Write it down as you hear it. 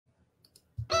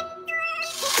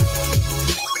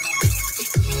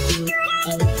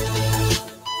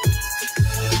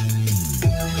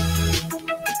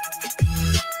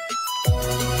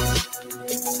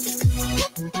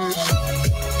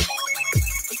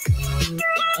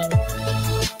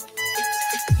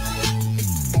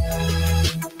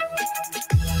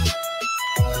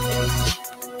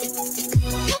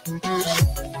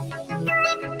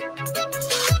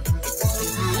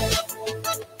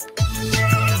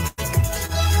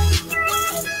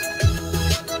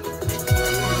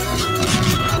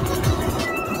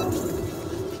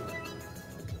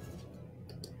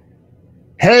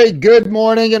Hey, good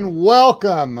morning and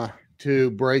welcome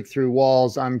to Breakthrough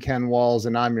Walls. I'm Ken Walls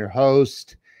and I'm your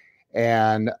host.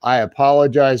 And I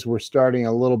apologize, we're starting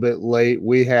a little bit late.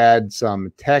 We had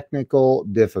some technical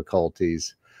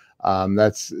difficulties.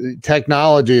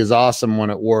 Technology is awesome when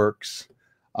it works.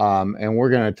 And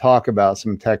we're going to talk about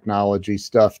some technology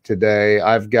stuff today.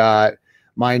 I've got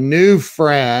my new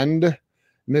friend,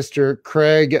 Mr.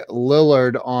 Craig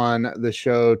Lillard, on the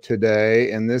show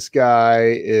today. And this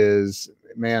guy is,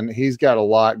 man, he's got a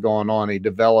lot going on. He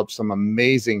developed some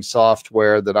amazing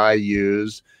software that I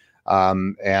use,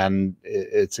 and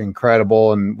it's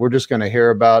incredible. And we're just going to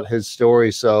hear about his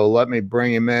story. So let me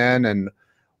bring him in and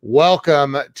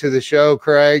welcome to the show,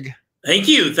 Craig. Thank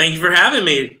you. Thank you for having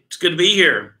me. It's good to be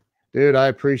here. Dude, I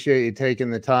appreciate you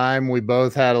taking the time. We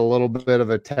both had a little bit of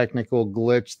a technical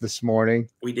glitch this morning.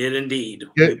 We did indeed.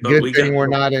 Good thing we're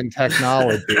not in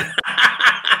technology.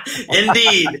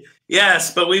 Indeed.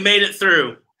 Yes, but we made it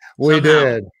through. We somehow.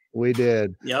 did. We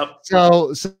did. Yep.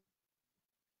 So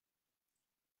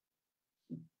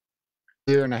a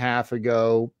year and a half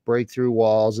ago, Breakthrough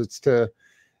Walls,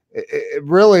 it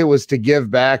really was to give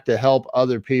back, to help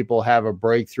other people have a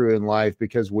breakthrough in life,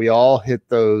 because we all hit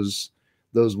those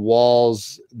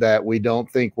walls that we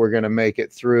don't think we're going to make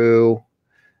it through,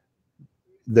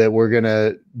 that we're going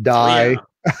to die. Oh,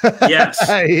 yeah.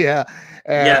 Yes.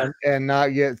 Yeah. And not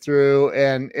get through.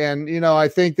 And, you know, I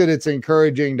think that it's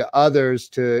encouraging to others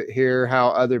to hear how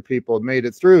other people have made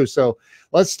it through. So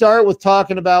let's start with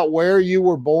talking about where you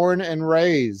were born and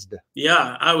raised.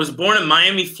 Yeah. I was born in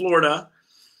Miami, Florida,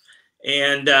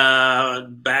 and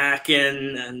back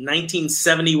in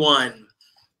 1971.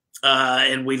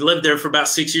 And we lived there for about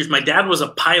 6 years. My dad was a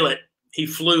pilot. He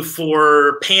flew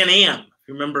for Pan Am.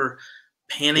 Remember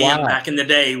Pan Am back in the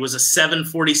day? He was a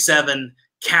 747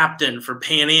 captain for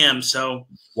Pan Am. So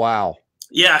wow.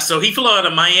 Yeah, so he flew out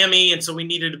of Miami, and so we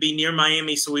needed to be near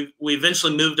Miami. So we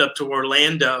eventually moved up to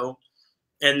Orlando,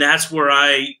 and that's where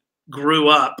I grew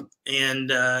up,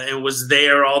 and was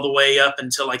there all the way up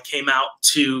until I came out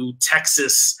to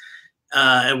Texas.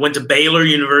 I went to Baylor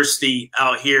University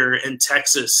out here in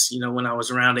Texas, you know, when I was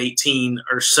around 18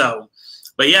 or so.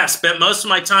 But yeah, spent most of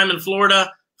my time in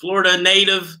Florida. Florida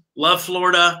native, love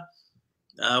Florida.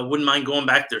 Wouldn't mind going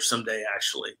back there someday,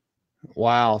 actually.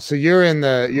 Wow. So you're in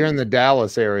the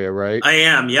Dallas area, right? I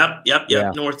am. Yep.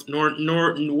 Yeah. North,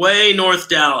 way north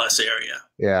Dallas area.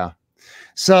 Yeah.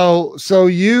 So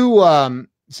you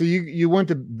went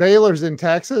to Baylor's in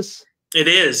Texas? It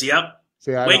is. Yep.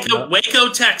 See, Waco,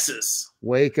 Texas.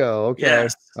 Waco. Okay.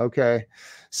 Yes. Okay.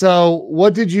 So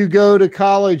what did you go to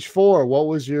college for? What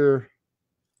was your?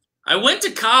 I went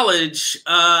to college,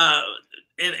 I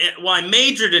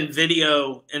majored in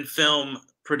video and film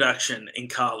production in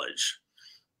college.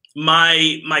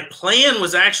 My plan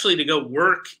was actually to go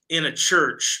work in a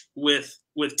church with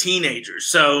teenagers.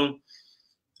 So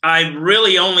I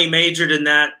really only majored in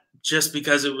that just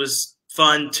because it was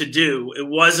fun to do. It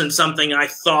wasn't something I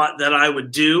thought that I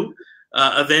would do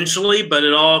eventually, but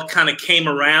it all kind of came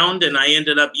around, and I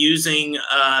ended up using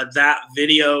that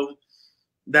video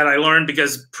that I learned,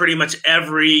 because pretty much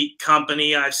every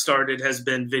company I've started has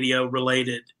been video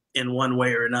related in one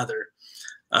way or another.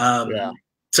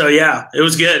 So yeah, it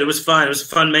was good. It was fun. It was a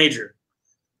fun major.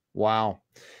 Wow.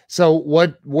 So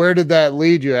where did that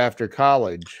lead you after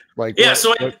college? Like, yeah,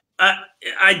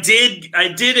 I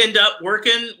did end up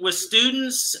working with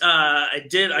students.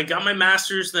 I got my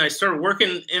master's, then I started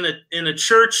working in a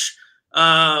church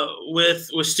with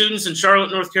students in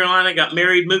Charlotte, North Carolina. Got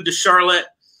married, moved to Charlotte,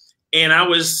 and I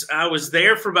was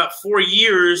there for about 4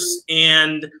 years.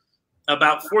 And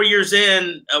about 4 years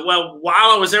in, while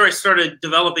I was there, I started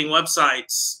developing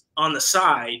websites on the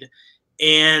side,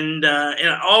 and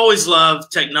I always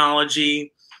loved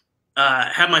technology.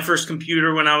 Had my first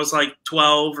computer when I was like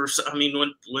 12 or so. I mean,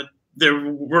 when there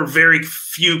were very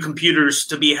few computers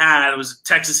to be had. It was a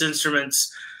Texas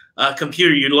Instruments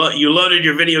computer. You loaded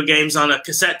your video games on a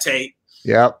cassette tape.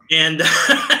 Yep. And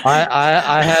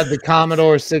I had the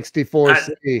Commodore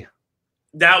 64C.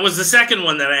 That was the second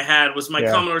one that I had, was my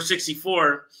Commodore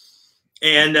 64.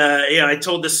 And yeah, I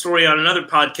told this story on another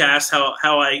podcast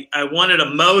how I wanted a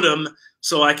modem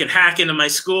so I could hack into my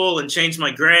school and change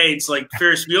my grades like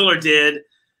Ferris Bueller did.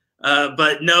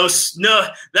 But no,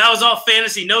 that was all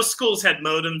fantasy. No schools had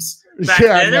modems back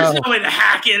then. There's no way to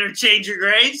hack in or change your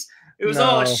grades. It was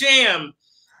all a sham.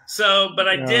 So, but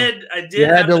I did. You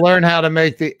had to learn how to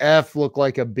make the F look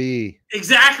like a B.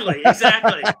 Exactly.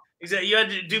 You had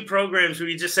to do programs where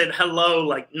you just said hello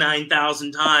like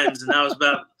 9,000 times, and that was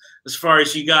about as far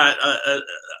as you got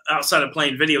outside of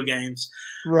playing video games.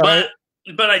 Right.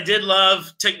 But I did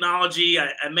love technology.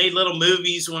 I made little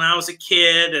movies when I was a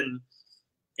kid, and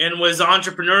was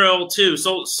entrepreneurial too.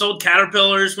 Sold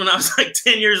caterpillars when I was like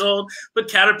 10 years old. Put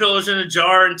caterpillars in a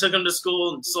jar and took them to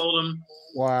school and sold them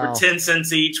for 10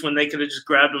 cents each when they could have just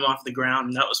grabbed them off the ground.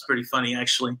 And that was pretty funny,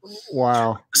 actually.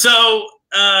 Wow. So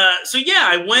yeah,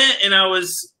 I went and I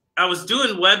was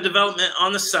doing web development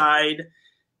on the side,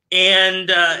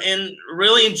 and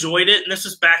really enjoyed it. And this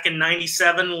was back in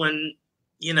 '97 when,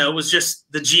 you know, it was just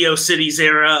the GeoCities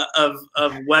era of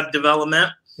web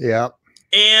development. Yeah.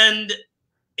 And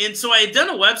so I had done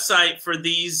a website for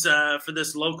for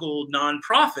this local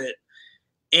nonprofit,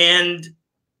 and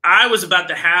I was about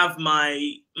to have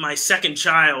my second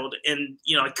child, and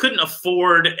you know I couldn't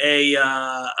afford a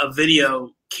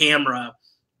video camera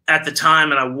at the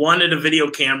time, and I wanted a video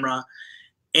camera,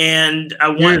 and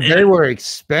they were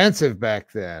expensive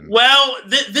back then. Well,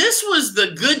 this was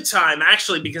the good time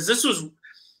actually, because this was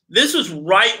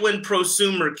right when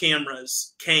prosumer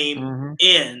cameras came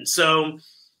in, so.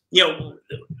 You know,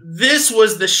 this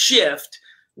was the shift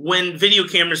when video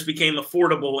cameras became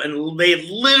affordable, and they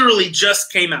literally just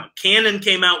came out. Canon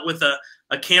came out with a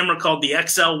camera called the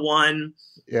XL1,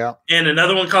 and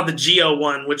another one called the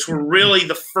Go1, which were really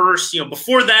the first. You know,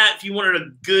 before that, if you wanted a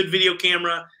good video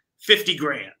camera, 50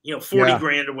 grand, you know, 40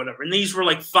 grand or whatever, and these were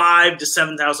like $5,000 to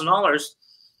 $7,000.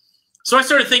 So I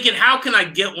started thinking, how can I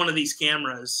get one of these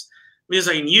cameras? Because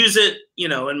I can use it, you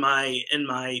know, in my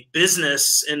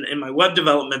business and in my web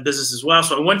development business as well.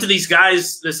 So I went to these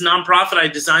guys, this nonprofit I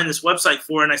designed this website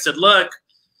for, and I said, look,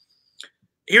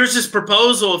 here's this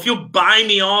proposal. If you'll buy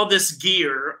me all this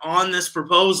gear on this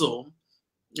proposal,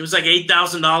 it was like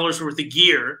 $8,000 worth of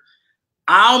gear,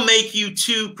 I'll make you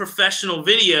 2 professional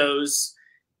videos,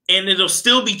 and it'll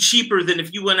still be cheaper than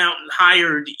if you went out and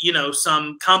hired, you know,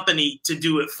 some company to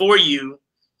do it for you.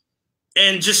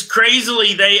 And just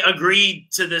crazily, they agreed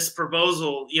to this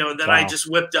proposal, you know, that I just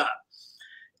whipped up.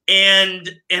 And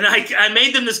I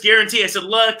made them this guarantee. I said,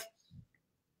 look,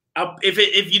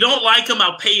 if you don't like them,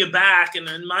 I'll pay you back. And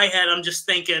in my head, I'm just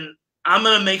thinking, I'm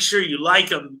going to make sure you like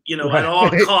them, you know, at all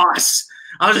costs.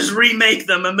 I'll just remake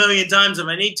them a million times if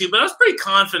I need to. But I was pretty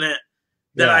confident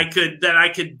that I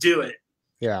could do it.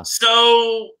 Yeah.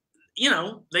 So, you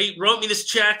know, they wrote me this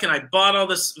check, and I bought all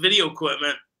this video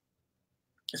equipment.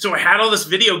 So I had all this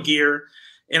video gear,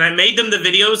 and I made them the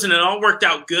videos, and it all worked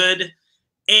out good.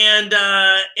 And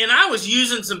I was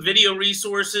using some video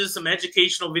resources, some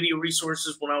educational video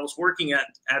resources when I was working at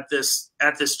this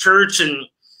church, and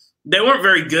they weren't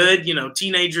very good. You know,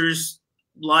 teenagers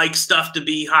like stuff to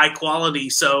be high quality.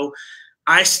 So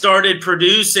I started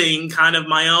producing kind of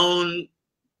my own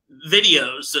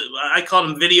videos. I called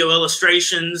them video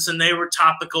illustrations, and they were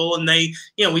topical, and they,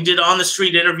 you know, we did on the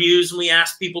street interviews, and we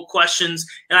asked people questions,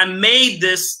 and I made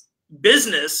this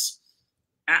business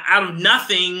out of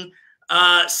nothing,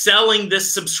 selling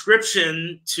this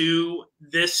subscription to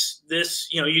this,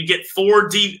 you know, you get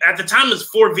at the time it was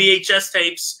 4 VHS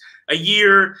tapes a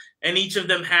year, and each of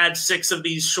them had 6 of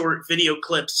these short video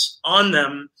clips on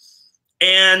them.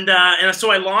 And so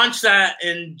I launched that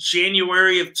in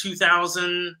January of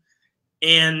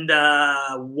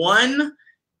 2001,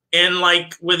 and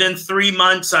like within 3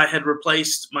 months, I had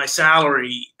replaced my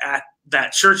salary at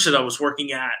that church that I was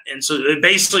working at, and so it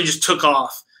basically just took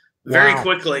off very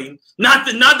quickly. Not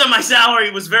that my salary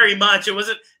was very much; it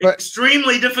wasn't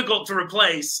extremely difficult to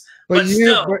replace, but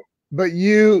still.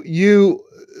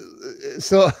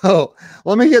 So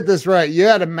let me get this right. You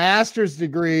had a master's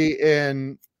degree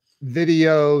in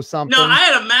video something? No, I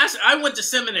had a master. I went to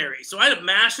seminary, so I had a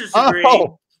master's degree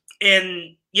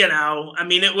in, you know, I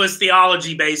mean, it was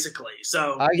theology basically.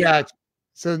 So I got you.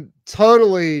 So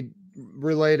totally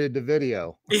related to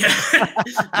video. Yeah,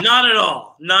 not at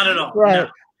all. Not at all. Right.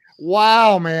 No.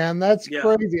 Wow, man, that's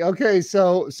crazy. Okay,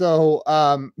 so is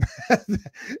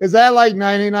that like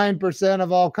 99%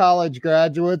 of all college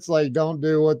graduates like don't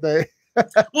do what they?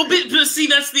 Well, but see,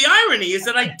 that's the irony, is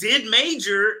that I did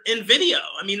major in video.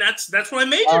 I mean, that's what I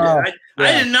majored in.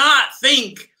 I did not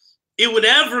think it would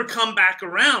ever come back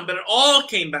around, but it all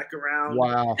came back around.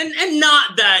 Wow. And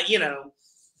not that, you know,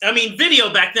 I mean,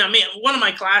 video back then. I mean, one of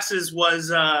my classes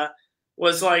was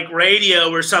like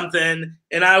radio or something,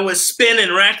 and I was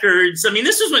spinning records. I mean,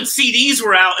 this was when CDs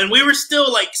were out, and we were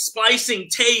still like splicing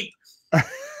tape,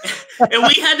 and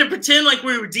we had to pretend like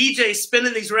we were DJs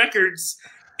spinning these records.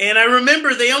 And I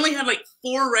remember they only had like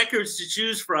 4 records to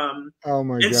choose from. Oh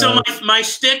my god! And so my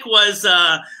shtick was,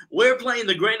 we're playing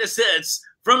the greatest hits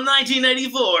from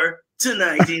 1984 to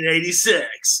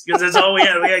 1986, because that's all we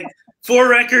had. We had 4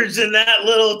 records in that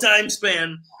little time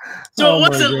span. So it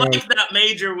wasn't like that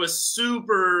major was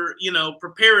super, you know,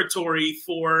 preparatory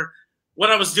for what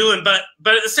I was doing, but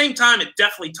at the same time, it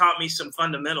definitely taught me some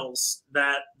fundamentals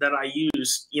that I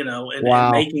used, you know, in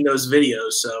making those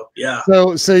videos. So yeah.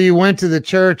 So you went to the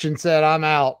church and said, "I'm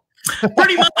out."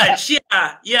 Pretty much,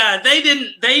 yeah. They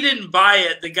didn't buy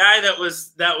it. The guy that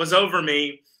was over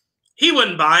me, he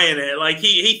wasn't buying it. Like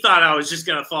he thought I was just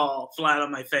gonna fall flat on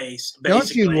my face. Basically.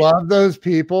 Don't you love those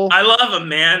people? I love them,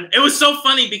 man. It was so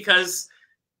funny because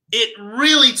it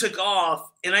really took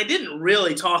off, and I didn't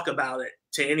really talk about it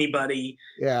to anybody.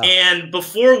 Yeah. And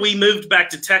before we moved back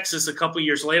to Texas a couple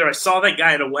years later, I saw that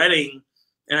guy at a wedding,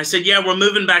 and I said, "Yeah, we're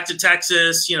moving back to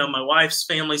Texas. You know, my wife's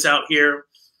family's out here."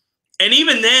 And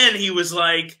even then, he was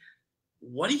like,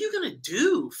 "What are you gonna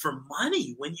do for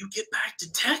money when you get back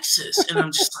to Texas?" And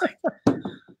I'm just like,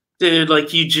 "Dude,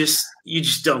 like you just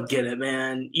don't get it,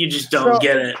 man. You just don't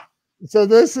get it." So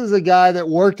this is a guy that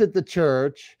worked at the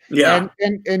church. Yeah.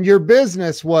 And your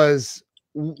business was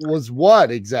what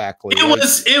exactly?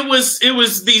 It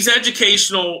was these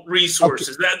educational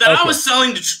resources that I was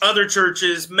selling to other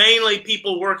churches, mainly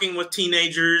people working with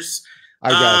teenagers.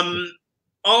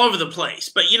 All over the place.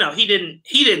 But you know, he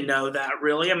didn't know that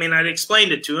really. I mean, I'd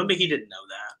explained it to him, but he didn't know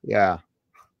that. Yeah.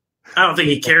 I don't think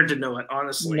he cared to know it,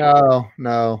 honestly.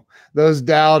 No. Those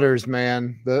doubters,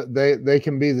 man, they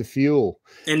can be the fuel.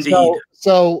 Indeed.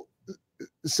 So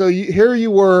here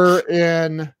you were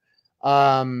in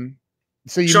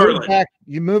so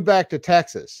you moved back to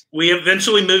Texas. We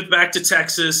eventually moved back to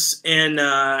Texas in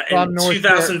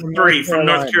 2003 from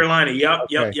North Carolina. Yep.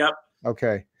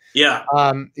 Okay. Yeah.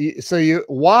 So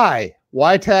why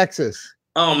Texas?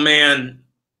 Oh man.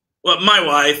 Well, my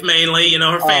wife mainly, you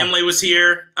know, her family was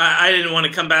here. I didn't want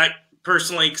to come back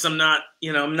personally because I'm not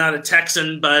a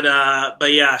Texan, but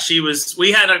yeah,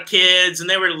 we had our kids and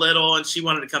they were little and she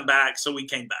wanted to come back. So we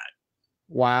came back.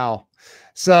 Wow.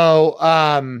 So,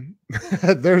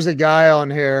 there's a guy on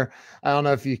here. I don't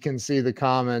know if you can see the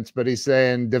comments, but he's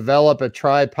saying develop a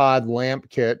tripod lamp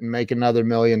kit and make another $1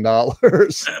 million.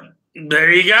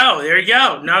 There you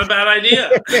go. Not a bad idea.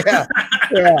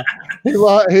 yeah.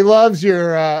 He loves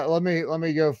your, let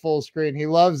me go full screen. He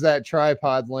loves that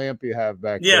tripod lamp you have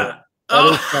back there. That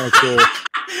is kind of cool.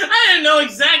 I didn't know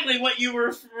exactly what you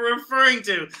were referring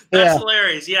to. That's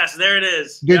hilarious. Yes, there it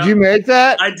is. Did you make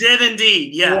that? I did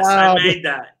indeed. Yes, wow. I made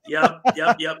that. Yep.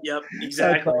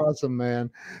 Exactly. That's awesome, man.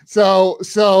 So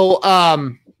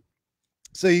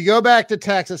you go back to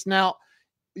Texas. Now,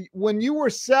 when you were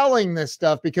selling this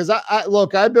stuff, because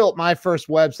I built my first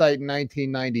website in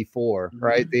 1994,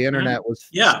 right? The internet was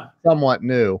somewhat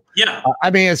new. Yeah.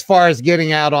 I mean, as far as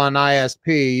getting out on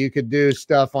ISP, you could do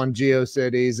stuff on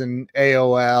GeoCities and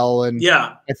AOL. And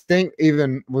I think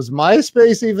even was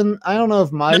MySpace even, I don't know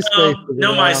if MySpace.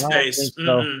 No MySpace.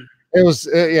 So. It was,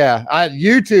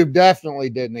 YouTube definitely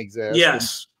didn't exist.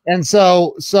 Yes. And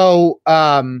so,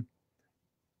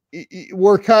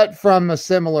 we're cut from a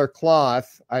similar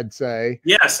cloth, I'd say.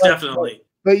 Yes, definitely.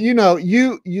 But you know,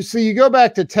 you see, you go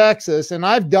back to Texas, and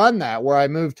I've done that where I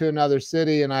move to another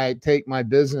city and I take my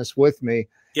business with me.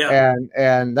 Yeah.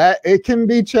 And that it can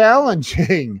be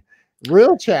challenging,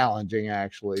 real challenging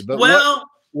actually. But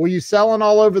were you selling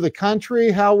all over the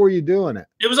country? How were you doing it?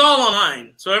 It was all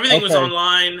online. So everything was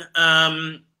online.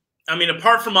 I mean,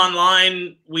 apart from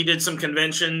online, we did some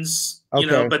conventions, you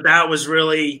know, but that was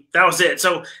it.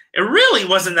 So it really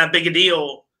wasn't that big a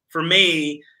deal for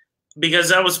me because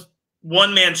that was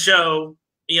one-man show,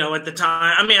 you know, at the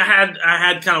time. I mean, I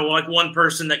had kind of like one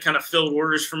person that kind of filled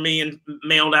orders for me and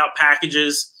mailed out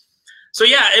packages. So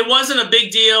yeah, it wasn't a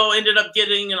big deal. Ended up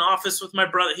getting an office with my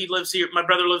brother. He lives here. My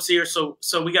brother lives here. So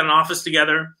we got an office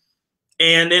together.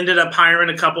 And ended up hiring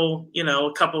a couple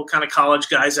kind of college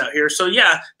guys out here. So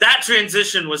yeah, that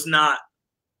transition was not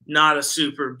a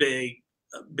super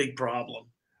big problem.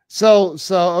 So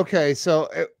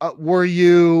were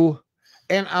you?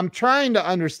 And I'm trying to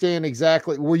understand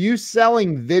exactly. Were you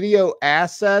selling video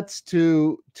assets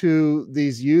to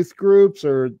these youth groups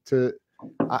or to?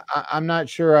 I'm not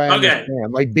sure. I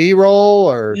understand. Like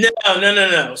B-roll or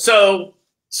no. So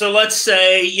let's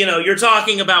say you're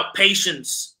talking about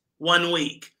patients. 1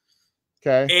 week.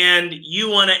 Okay. And you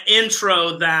want to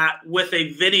intro that with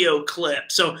a video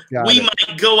clip. So Got we it.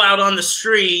 might go out on the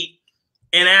street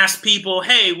and ask people,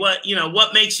 hey,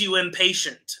 what makes you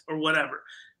impatient or whatever.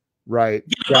 Right.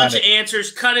 Get a bunch of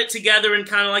answers, cut it together in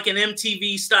kind of like an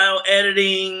MTV style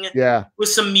editing. Yeah. With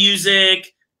some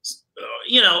music,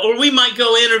 or we might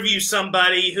go interview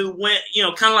somebody who went,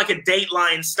 kind of like a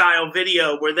Dateline style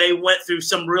video where they went through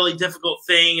some really difficult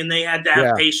thing and they had to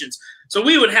have patience. So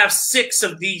we would have 6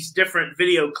 of these different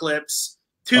video clips,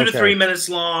 2 to 3 minutes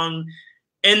long.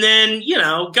 And then,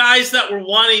 guys that were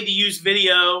wanting to use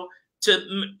video to,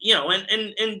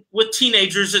 and with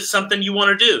teenagers, it's something you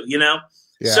want to do, Yeah.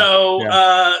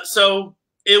 So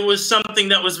it was something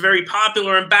that was very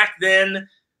popular. And back then,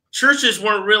 churches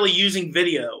weren't really using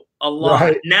video a lot.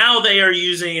 Right. Now they are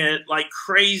using it like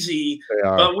crazy.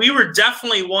 But we were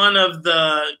definitely one of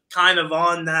the kind of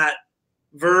on that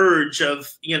verge of,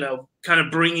 kind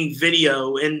of bringing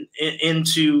video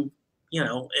into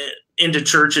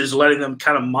churches, letting them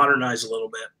kind of modernize a little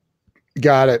bit.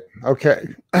 Got it.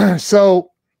 Okay. So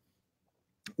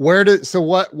what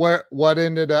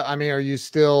ended up, are you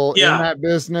still in that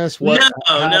business?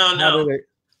 No.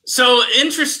 So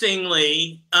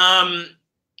interestingly, a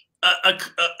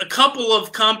couple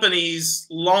of companies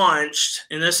launched,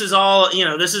 and this is all,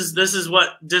 this is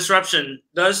what disruption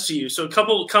does to you. So a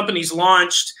couple of companies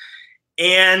launched,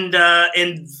 and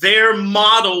their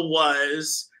model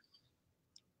was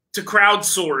to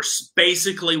crowdsource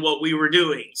basically what we were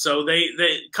doing. So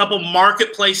a couple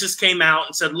marketplaces came out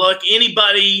and said, look,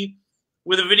 anybody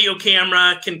with a video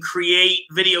camera can create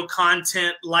video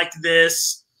content like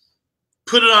this,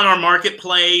 put it on our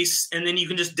marketplace, and then you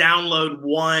can just download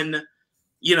one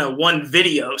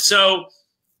video. So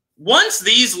once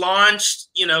these launched,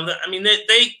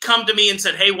 they come to me and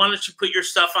said, hey, why don't you put your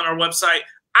stuff on our website?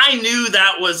 I knew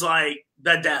that was like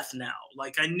the death knell.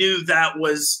 Like I knew that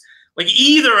was like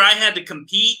either I had to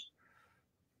compete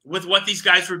with what these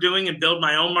guys were doing and build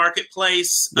my own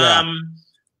marketplace,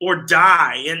 or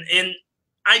die. And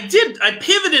I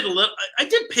pivoted a little. I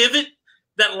did pivot.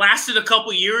 That lasted a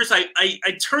couple years. I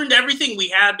turned everything we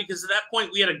had, because at that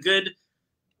point we had a good,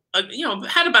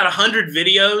 had about 100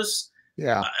 videos.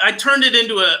 Yeah. I turned it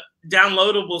into a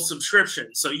downloadable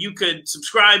subscription. So you could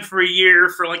subscribe for a year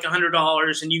for like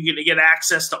 $100 and you get to get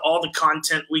access to all the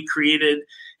content we created.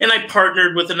 And I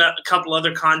partnered with a couple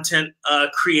other content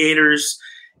creators,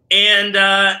 and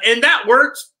that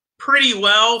worked pretty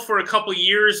well for a couple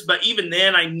years. But even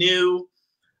then I knew,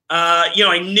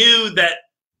 I knew that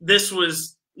this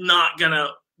was not going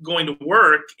to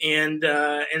work, and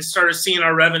started seeing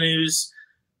our revenues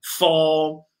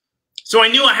fall. So I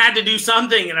knew I had to do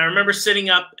something. And I remember sitting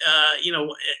up,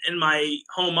 in my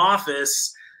home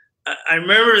office. I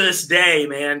remember this day,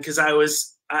 man, because I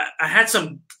had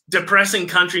some depressing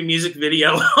country music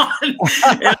video on, and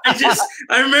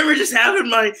I remember just having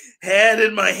my head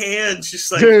in my hands,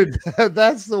 just like, dude,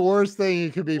 that's the worst thing you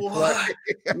could be playing.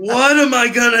 What am I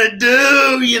gonna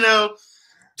do?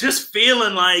 Just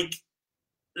feeling like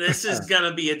this is going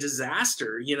to be a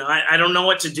disaster. I don't know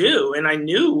what to do. And I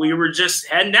knew we were just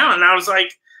heading down. And I was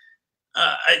like,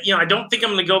 I don't think I'm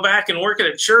going to go back and work at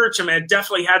a church. I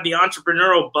definitely had the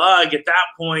entrepreneurial bug at that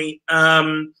point.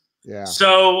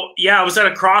 So, I was at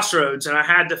a crossroads, and I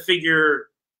had to figure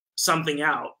something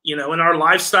out, and our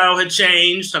lifestyle had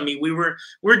changed. We were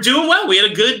doing well. We had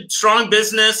a good, strong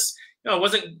business. I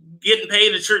wasn't getting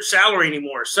paid a church salary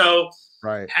anymore. So,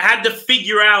 I had to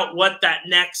figure out what that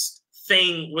next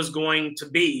thing was going to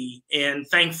be. And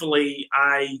thankfully,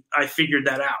 I figured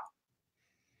that out.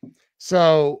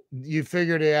 So you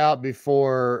figured it out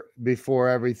before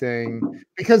everything,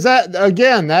 because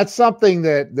that's something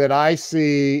that I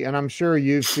see, and I'm sure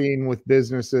you've seen with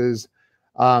businesses.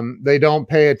 They don't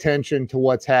pay attention to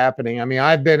what's happening.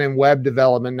 I've been in web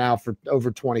development now for over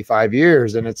 25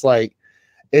 years, and it's like,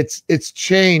 it's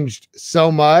changed so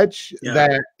much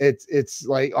that it's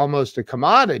like almost a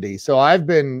commodity. So I've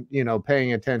been,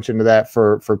 paying attention to that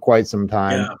for quite some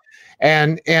time.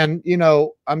 And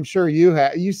I'm sure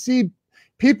you see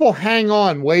people hang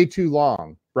on way too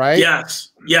long, right?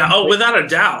 Yes. Yeah. Oh, without a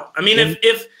doubt.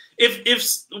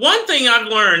 If one thing I've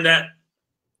learned that,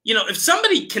 if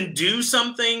somebody can do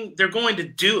something, they're going to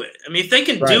do it. If they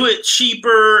can do it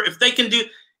cheaper, if they can do.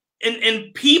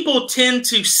 And people tend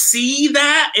to see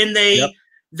that, and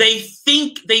they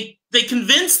think they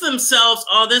convince themselves,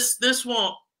 oh, this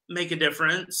won't make a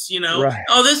difference,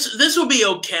 oh, this will be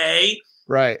okay.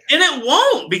 Right. And it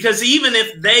won't, because even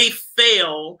if they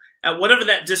fail at whatever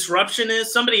that disruption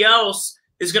is, somebody else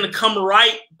is going to come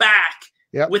right back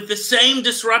with the same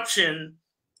disruption,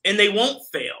 and they won't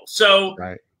fail. So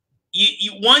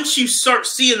once you start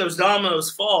seeing those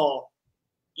dominoes fall,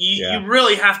 you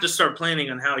really have to start planning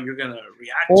on how you're going to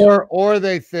react to it. Or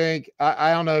they think,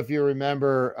 I don't know if you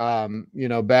remember, you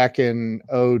know, back in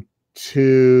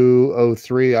 02,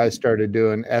 03, I started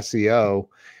doing SEO.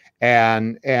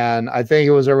 And I think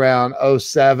it was around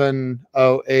 07,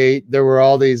 08, there were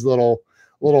all these little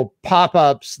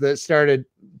pop-ups that started,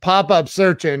 pop-up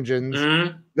search engines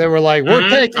that were like, we're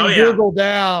taking Google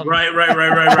down. Right.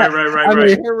 I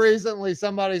mean, here recently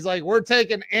somebody's like, we're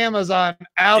taking Amazon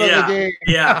out of the game.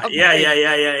 Yeah.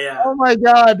 Oh my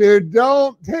God, dude,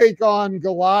 don't take on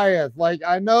Goliath. Like,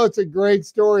 I know it's a great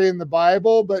story in the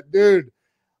Bible, but dude,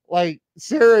 like,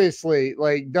 seriously,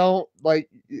 like, don't, like,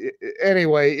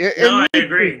 anyway. No, I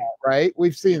agree. That, right?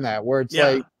 We've seen that where it's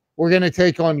like, we're going to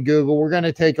take on Google, we're going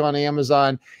to take on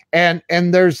Amazon, and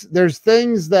there's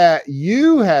things that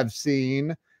you have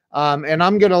seen, and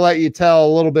I'm going to let you tell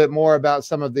a little bit more about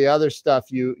some of the other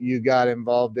stuff you got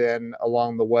involved in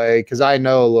along the way, because I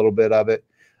know a little bit of it.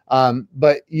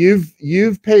 But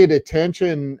you've paid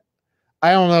attention.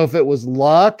 I don't know if it was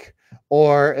luck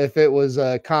or if it was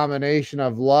a combination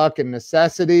of luck and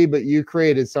necessity, but you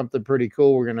created something pretty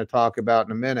cool we're going to talk about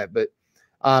in a minute. But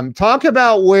talk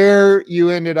about where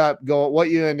you ended up going, what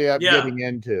you ended up getting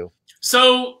into.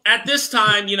 So at this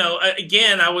time, you know,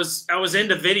 again, I was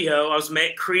into video. I was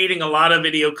creating a lot of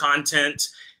video content,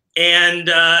 and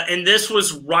this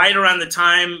was right around the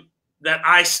time that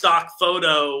iStock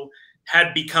Photo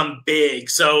had become big.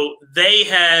 So they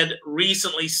had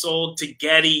recently sold to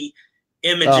Getty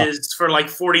Images for like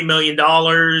 $40 million,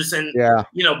 and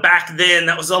you know, back then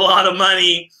that was a lot of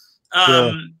money.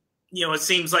 You know, it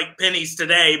seems like pennies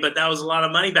today, but that was a lot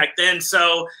of money back then.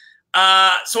 So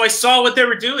so I saw what they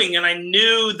were doing, and I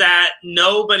knew that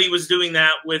nobody was doing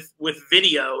that with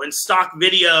video, and stock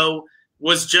video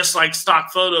was just like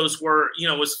stock photos were, you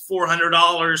know, was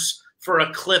 $400 for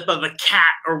a clip of a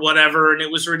cat or whatever, and it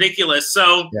was ridiculous.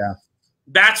 So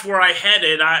that's where I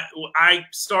headed. I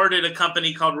started a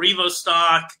company called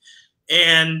RevoStock,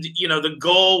 and you know, the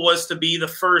goal was to be the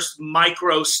first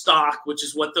micro stock, which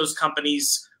is what those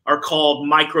companies are called,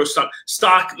 micro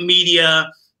stock media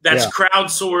that's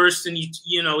crowdsourced, and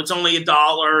you know, it's only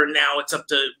 $1, and now it's up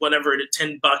to whatever, to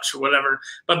 $10 or whatever.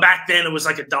 But back then it was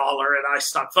like $1 at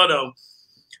iStock Photo.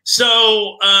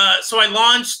 So so I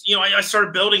launched, you know, I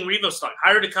started building RevoStock,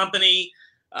 hired a company.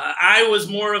 I was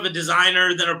more of a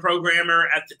designer than a programmer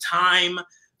at the time.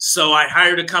 So I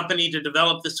hired a company to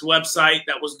develop this website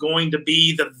that was going to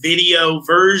be the video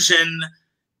version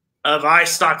of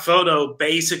iStock Photo,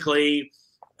 basically.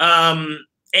 And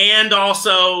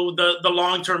also the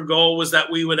long-term goal was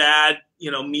that we would add,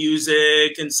 you know,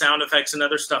 music and sound effects and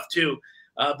other stuff too.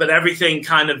 But everything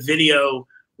kind of video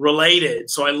related.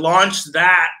 So I launched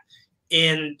that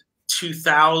in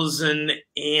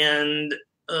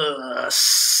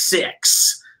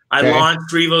 2006. I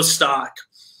launched RevoStock.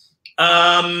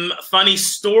 Funny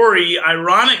story,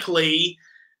 ironically,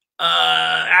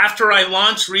 after I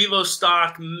launched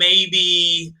RevoStock,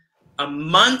 maybe a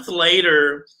month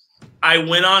later, I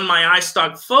went on my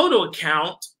iStock Photo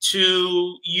account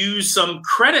to use some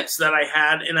credits that I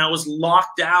had, and I was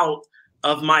locked out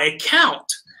of my account.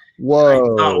 Whoa. I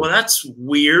thought, well, that's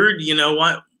weird. You know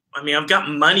what? I mean, I've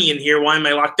got money in here. Why am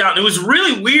I locked out? And it was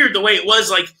really weird the way it was.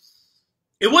 Like,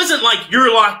 it wasn't like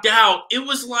you're locked out. It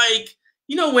was like,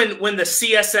 you know, when the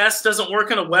CSS doesn't work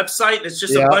on a website, and it's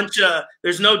just a bunch of,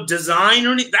 there's no design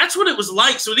or anything. That's what it was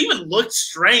like. So it even looked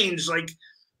strange. Like,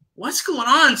 what's going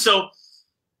on? So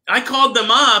I called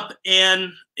them up,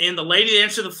 and the lady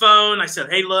answered the phone. I said,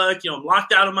 hey, look, you know, I'm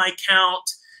locked out of my account.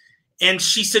 And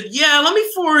she said, yeah, let me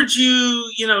forward you,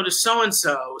 you know, to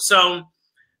so-and-so. So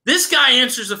this guy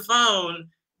answers the phone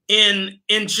in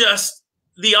just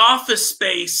the Office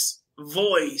Space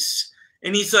voice.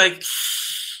 And he's like,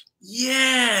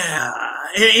 yeah.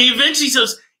 And he eventually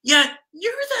says, yeah,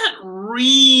 you're that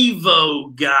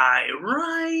Revo guy,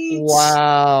 right?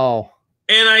 Wow.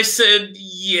 And I said,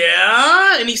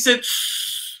 yeah. And he said,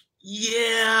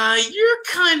 yeah, you're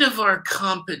kind of our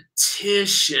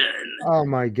competition. Oh,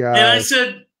 my God. And I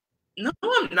said, no,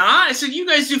 I'm not. I said, you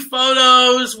guys do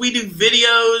photos. We do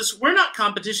videos. We're not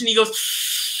competition. He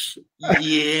goes,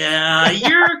 yeah,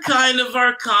 you're kind of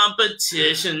our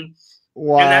competition.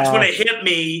 Wow. And that's when it hit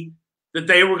me that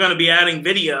they were going to be adding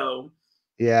video.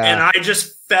 Yeah. And I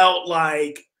just felt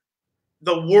like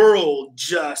the world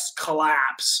just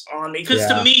collapsed on me. Because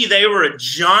to me, they were a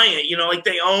giant, you know, like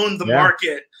they owned the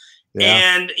market.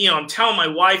 Yeah. And, you know, I'm telling my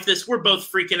wife this, we're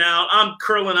both freaking out. I'm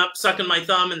curling up, sucking my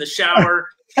thumb in the shower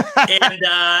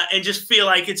and just feel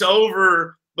like it's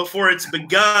over before it's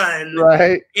begun.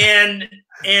 Right. And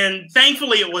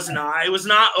thankfully it was not. It was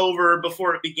not over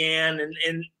before it began.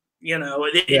 And you know,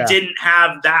 it didn't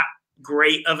have that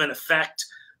great of an effect,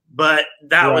 but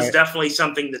that was definitely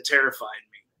something that terrified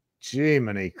me.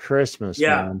 Jiminy Christmas,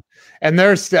 man. And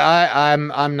there's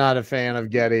I'm not a fan of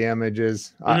Getty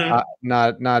Images.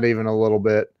 Not even a little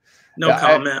bit. No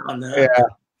comment on that. Yeah.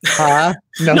 Huh?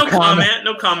 No comment.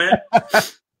 No comment.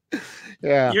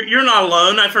 Yeah. You're not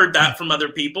alone. I've heard that from other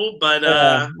people, but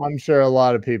I'm sure a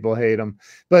lot of people hate them.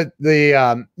 But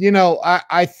the you know,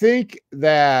 I think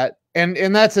that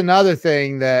and that's another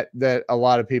thing that a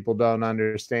lot of people don't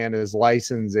understand is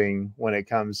licensing when it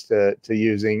comes to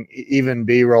using even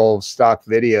B-roll stock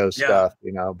video stuff,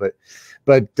 you know, but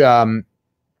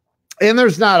and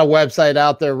there's not a website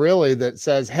out there really that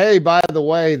says, hey, by the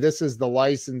way, this is the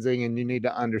licensing and you need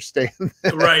to understand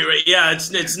that. Right. Yeah.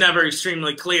 It's never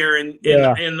extremely clear. And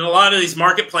a lot of these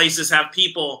marketplaces have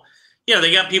people, you know,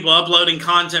 they got people uploading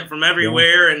content from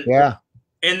everywhere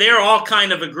and they're all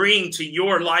kind of agreeing to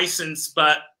your license,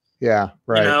 but you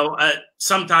know,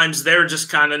 sometimes they're just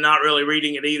kind of not really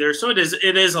reading it either. So it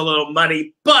is a little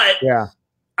muddy, but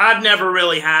I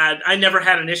never had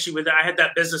an issue with it. I had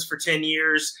that business for 10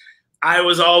 years. I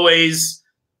was always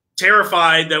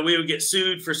terrified that we would get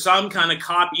sued for some kind of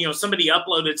copy. You know, somebody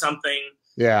uploaded something.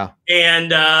 Yeah.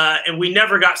 And we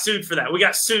never got sued for that. We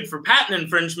got sued for patent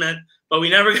infringement, but we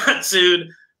never got sued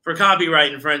for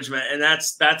copyright infringement. And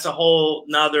that's a whole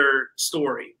nother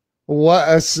story.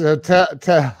 What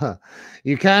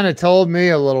you kind of told me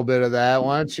a little bit of that.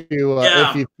 Why don't you,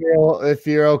 if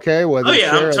you're okay with it? Oh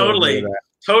yeah, I'm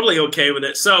totally okay with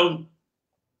it. So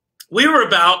we were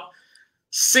about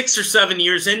 6 or 7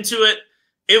 years into it.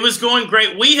 It was going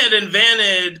great. We had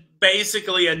invented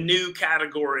basically a new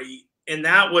category, and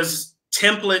that was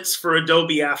templates for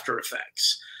Adobe After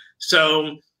Effects.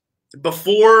 So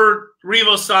before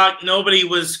RevoStock, nobody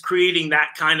was creating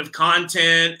that kind of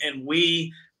content, and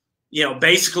we, you know,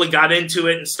 basically got into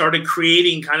it and started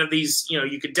creating kind of these, you know,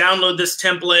 you could download this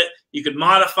template, you could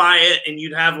modify it, and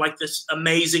you'd have like this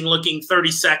amazing looking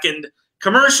 30-second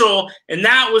commercial. And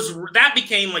that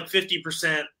became like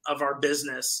 50% of our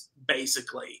business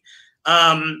basically.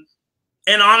 And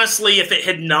honestly, if it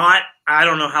had not, I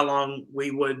don't know how long we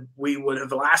would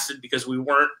have lasted, because we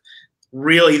weren't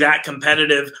really that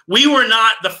competitive. We were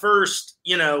not the first,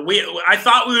 you know, I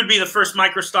thought we would be the first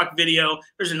microstock video.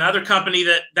 There's another company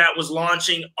that was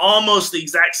launching almost the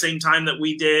exact same time that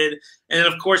we did. And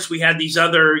of course we had these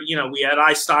other, you know, we had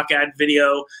iStock add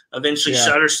video, eventually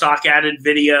Shutterstock added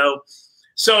video.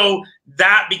 So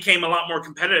that became a lot more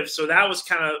competitive. So that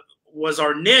was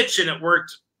our niche, and it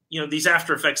worked. You know, these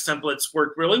After Effects templates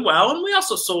worked really well. And we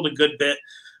also sold a good bit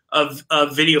of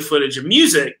video footage and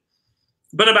music.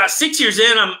 But about 6 years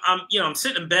in, I'm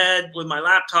sitting in bed with my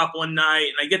laptop one night,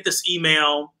 and I get this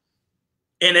email,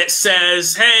 and it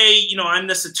says, hey, you know, I'm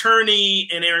this attorney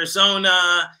in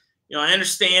Arizona. You know, I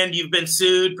understand you've been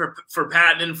sued for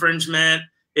patent infringement.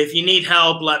 If you need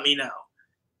help, let me know.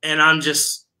 And I'm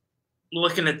just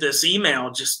looking at this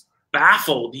email, just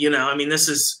baffled. You know, I mean,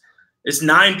 it's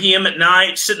 9 p.m. at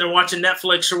night, sitting there watching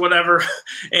Netflix or whatever.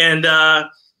 And,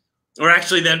 or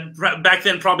actually back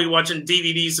then probably watching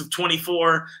DVDs of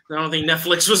 24. I don't think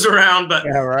Netflix was around, but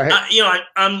you know,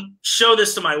 I'm show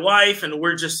this to my wife, and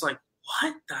we're just like,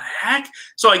 what the heck?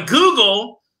 So I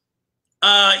Google,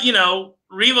 you know,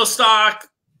 RevoStock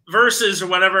versus or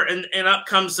whatever. And up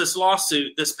comes this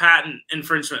lawsuit, this patent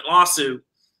infringement lawsuit.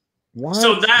 What?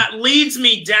 So that leads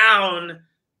me down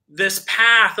this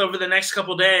path over the next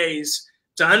couple of days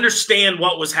to understand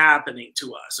what was happening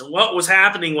to us. And what was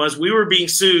happening was we were being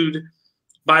sued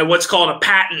by what's called a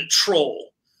patent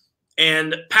troll.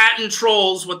 And patent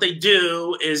trolls, what they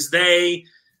do is they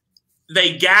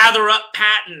gather up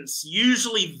patents,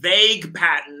 usually vague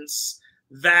patents,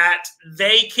 that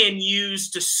they can use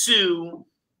to sue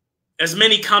as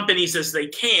many companies as they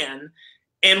can.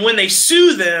 And when they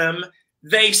sue them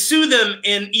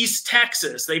in East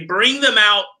Texas. They bring them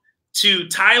out to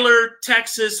Tyler,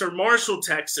 Texas, or Marshall,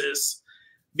 Texas,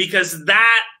 because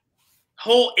that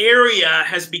whole area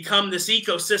has become this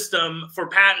ecosystem for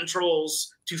patent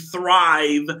trolls to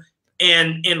thrive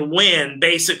and win,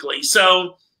 basically.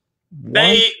 So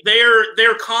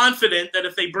they're confident that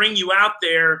if they bring you out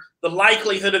there, the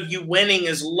likelihood of you winning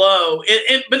is low.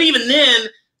 But even then,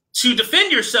 to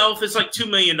defend yourself is like $2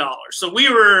 million. So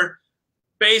we were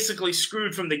basically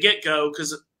screwed from the get-go,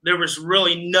 because there was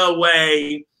really no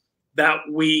way that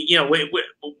we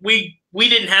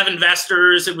didn't have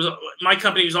investors. It was, my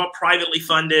company was all privately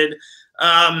funded.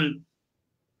 Wow.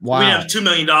 We didn't have $2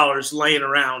 million laying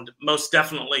around. Most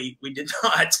definitely we did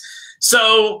not.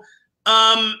 So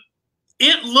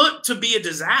It looked to be a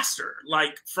disaster,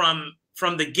 like from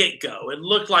the get-go. It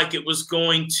looked like it was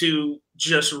going to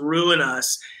just ruin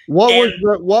us.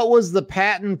 What was the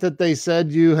patent that they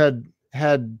said you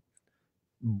had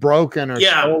broken or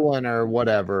stolen or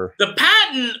whatever? The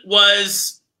patent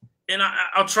was, and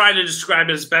I'll try to describe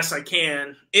it as best I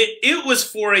can. It was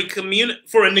for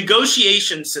a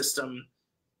negotiation system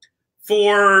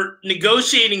for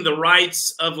negotiating the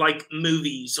rights of like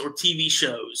movies or TV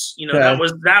shows. You know,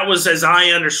 that was as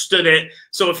I understood it.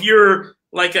 So if you're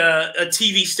like a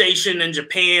TV station in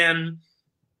Japan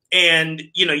and,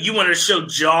 you know, you want to show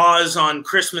Jaws on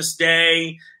Christmas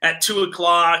Day at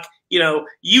 2:00, you know,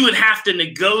 you would have to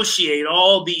negotiate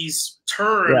all these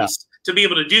terms to be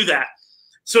able to do that.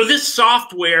 So this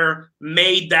software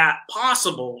made that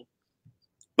possible.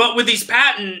 But with these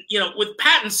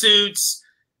patent suits,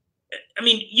 I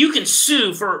mean, you can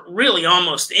sue for really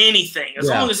almost anything as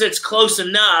long as it's close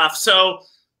enough. So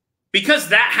because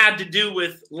that had to do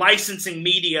with licensing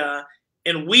media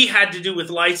and we had to do with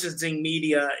licensing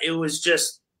media, it was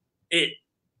just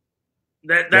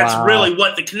that's really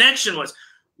what the connection was.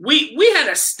 We had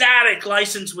a static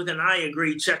license with an I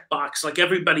agree checkbox like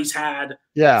everybody's had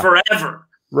forever.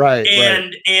 Right.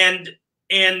 And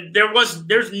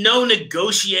there's no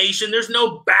negotiation, there's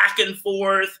no back and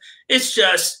forth. It's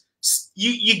just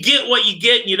you get what you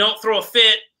get and you don't throw a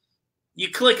fit.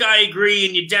 You click I agree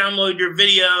and you download your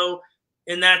video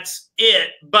and that's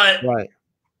it. But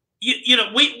you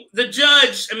know, the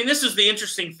judge, I mean, this is the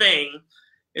interesting thing,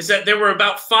 is that there were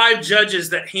about 5 judges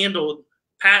that handled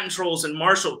patent trolls in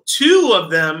Marshall. 2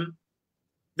 of them,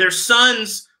 their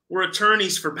sons were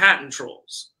attorneys for patent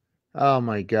trolls. Oh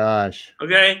my gosh.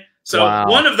 Okay. So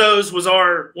one of those was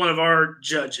one of our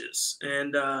judges,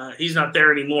 and he's not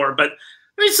there anymore. But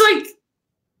I mean, it's like,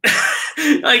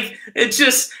 like it's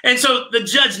just, and so the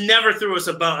judge never threw us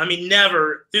a bone. I mean,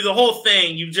 never through the whole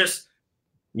thing. You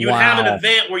would have an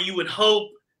event where you would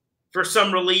hope for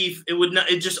some relief. It would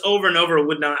not. It just over and over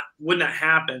would not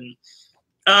happen.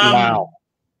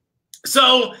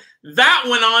 So that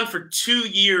went on for 2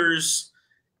 years.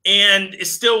 And it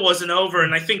still wasn't over.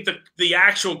 And I think the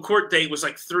actual court date was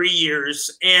like 3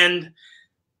 years. And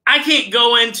I can't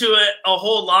go into it a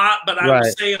whole lot, but I would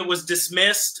say it was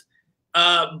dismissed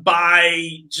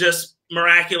by just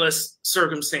miraculous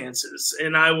circumstances.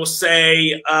 And I will say,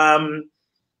 you know,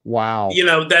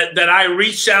 that I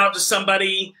reached out to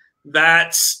somebody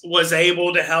that was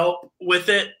able to help with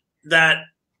it. That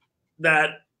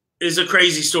is a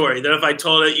crazy story that if I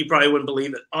told it, you probably wouldn't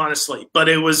believe it, honestly. But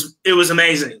it was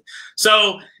amazing.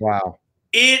 So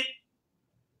it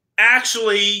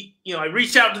actually, you know, I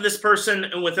reached out to this person,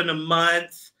 and within a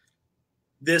month,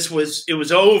 it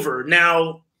was over.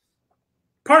 Now,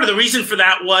 part of the reason for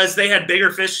that was they had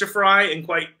bigger fish to fry, and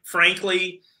quite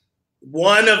frankly,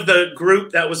 one of the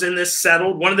group that was in this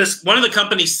settled. One of the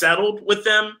companies settled with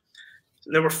them.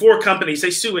 There were 4 companies. They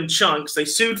sue in chunks. They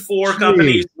sued 4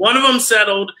 companies. One of them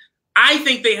settled. I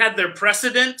think they had their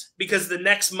precedent because the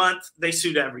next month they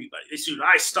sued everybody. They sued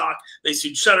iStock, they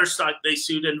sued Shutterstock, they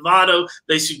sued Envato,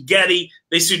 they sued Getty,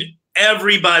 they sued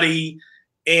everybody.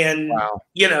 And,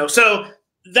 you know, so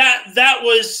that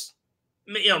was,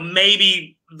 you know,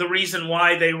 maybe the reason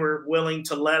why they were willing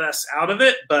to let us out of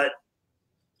it, but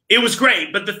it was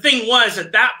great. But the thing was,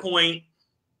 at that point,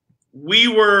 we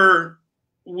were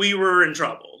in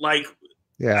trouble. Like,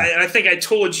 I think I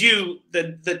told you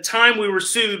that the time we were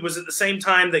sued was at the same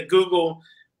time that Google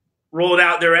rolled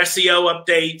out their SEO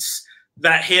updates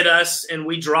that hit us, and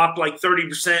we dropped like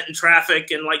 30% in traffic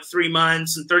in like 3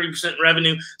 months and 30% in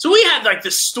revenue. So we had like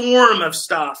this storm of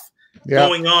stuff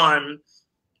going on,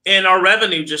 and our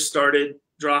revenue just started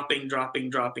dropping.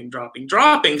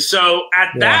 So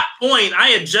at that point, I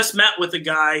had just met with a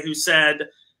guy who said,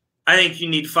 I think you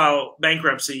need to file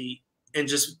bankruptcy and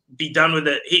just be done with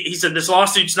it. He said, this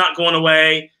lawsuit's not going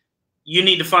away. You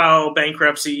need to file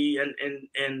bankruptcy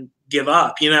and give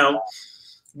up, you know.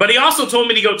 But he also told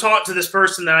me to go talk to this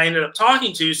person that I ended up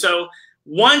talking to. So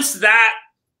once that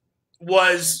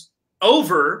was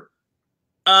over,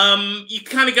 you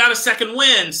kind of got a second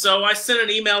win. So I sent an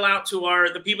email out to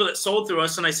the people that sold through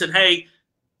us, and I said, hey,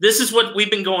 this is what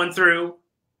we've been going through.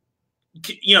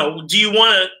 You know, do you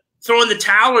want to throw in the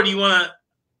towel, or do you want to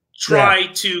try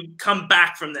to come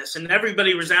back from this? And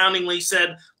everybody resoundingly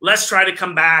said, let's try to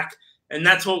come back. And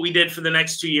that's what we did for the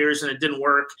next 2 years, and it didn't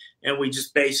work. And we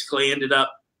just basically ended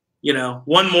up, you know,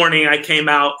 one morning I came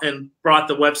out and brought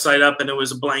the website up, and it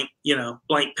was a blank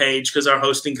page because our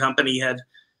hosting company had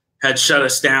shut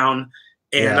us down.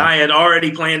 And I had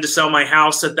already planned to sell my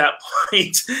house at that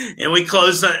point. And we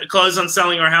closed on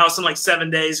selling our house in like 7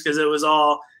 days because it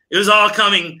it was all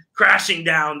coming crashing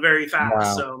down very fast.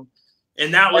 Wow. So,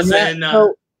 and that was yeah,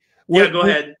 go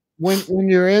ahead. When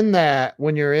you're in that,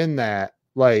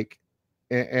 like,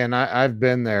 and I've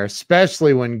been there,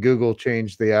 especially when Google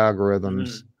changed the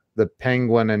algorithms, the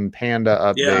penguin and panda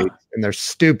updates, and their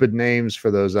stupid names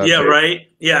for those updates. Yeah, right.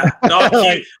 Yeah, all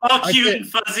cute, all cute and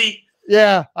fuzzy.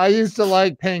 Yeah, I used to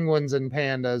like penguins and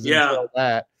pandas until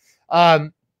that.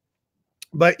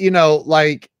 But you know,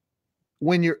 like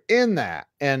when you're in that,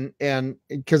 and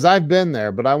because I've been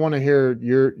there, but I want to hear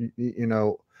your, you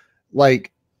know,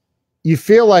 like you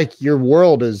feel like your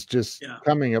world is just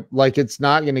coming up, like it's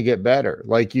not going to get better.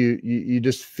 Like you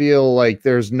just feel like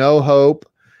there's no hope.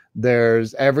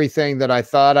 There's everything that I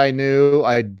thought I knew,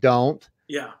 I don't.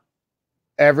 Yeah.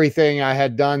 Everything I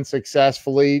had done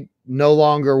successfully no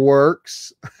longer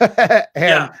works.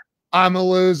 And I'm a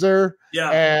loser. Yeah.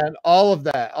 And all of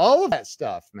that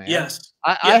stuff, man. Yes.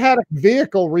 I had a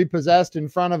vehicle repossessed in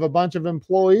front of a bunch of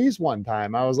employees one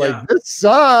time. I was like, this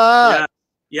sucks. Yeah.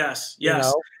 Yes. You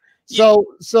know?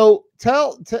 So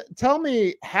tell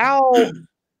me how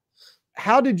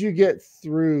did you get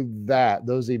through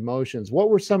those emotions? What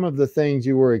were some of the things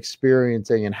you were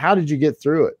experiencing, and how did you get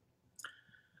through it?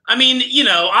 I mean, you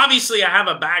know, obviously I have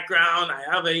a background. I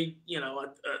have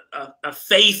a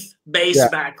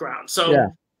faith-based background.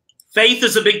 So faith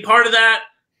is a big part of that.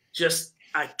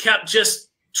 I kept just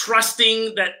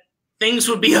trusting that things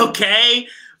would be okay.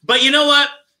 But you know what?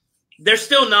 They're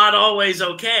still not always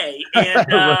okay. And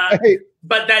right.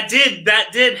 But that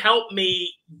did help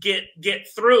me get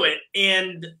through it.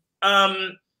 And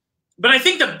but I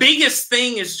think the biggest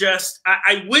thing is just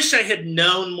I wish I had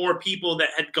known more people that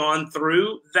had gone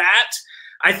through that.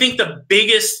 I think the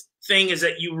biggest thing is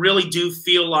that you really do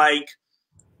feel like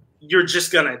you're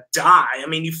just going to die. I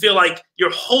mean, you feel like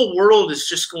your whole world is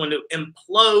just going to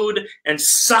implode and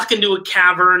suck into a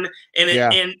cavern, and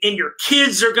and your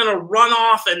kids are going to run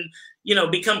off and, you know,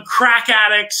 become crack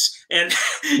addicts. And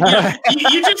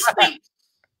you just think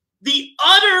the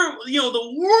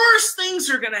worst things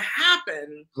are going to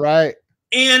happen. Right.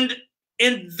 And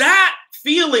that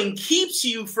feeling keeps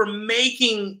you from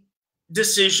making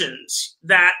decisions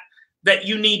that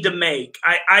you need to make,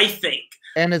 I think.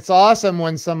 And it's awesome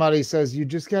when somebody says, you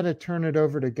just got to turn it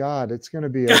over to God. It's going to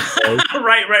be okay.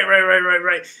 Right.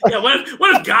 Yeah.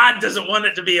 What if God doesn't want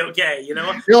it to be okay? You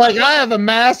know, you're like, I have a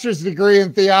master's degree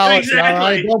in theology. Exactly. All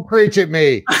right? Don't preach at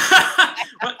me.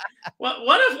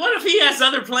 What if he has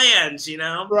other plans, you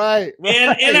know? Right.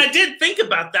 And I did think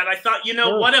about that. I thought, you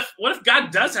know, what if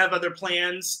God does have other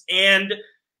plans, and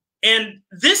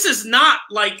this is not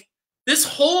like, this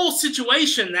whole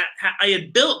situation that I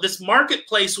had built, this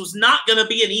marketplace, was not going to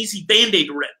be an easy Band-Aid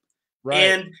rip. Right.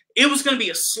 And it was going to be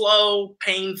a slow,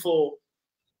 painful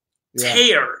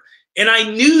tear. And I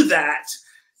knew that.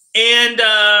 And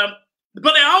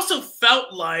but I also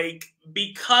felt like,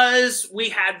 because we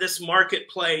had this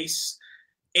marketplace,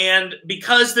 and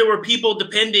because there were people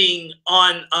depending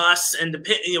on us, and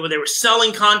they were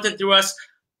selling content through us,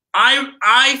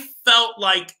 I felt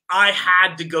like I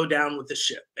had to go down with the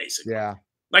ship, basically. Yeah.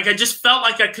 Like I just felt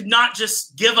like I could not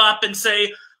just give up and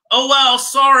say, oh, well,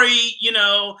 sorry, you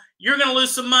know, you're going to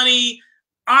lose some money.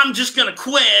 I'm just going to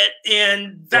quit.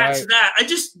 And that's that. I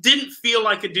just didn't feel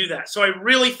like I could do that. So I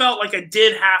really felt like I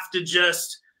did have to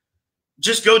just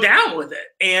go down with it.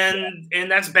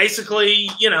 And that's basically,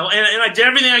 you know, and I did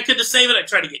everything I could to save it. I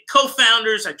tried to get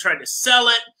co-founders. I tried to sell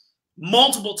it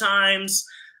multiple times.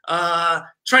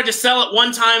 Tried to sell it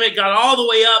one time. It got all the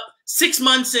way up. 6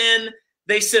 months in,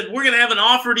 they said, we're going to have an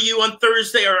offer to you on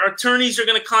Thursday. Our attorneys are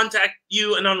going to contact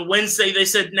you. And on Wednesday, they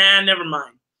said, nah, never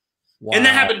mind. Wow. And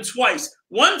that happened twice.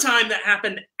 One time that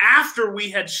happened after we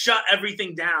had shut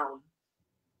everything down.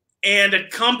 And a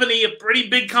pretty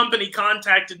big company,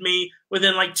 contacted me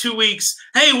within like 2 weeks.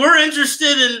 Hey, we're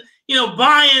interested in, you know,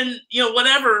 buying, you know,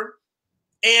 whatever.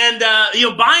 And, you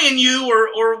know, buying you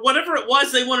or whatever it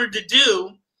was they wanted to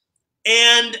do.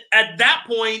 And at that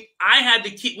point,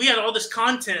 we had all this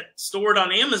content stored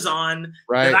on Amazon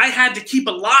that I had to keep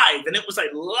alive. And it was a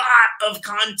lot of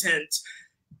content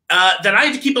that I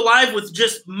had to keep alive with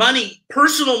just money,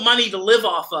 personal money to live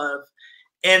off of.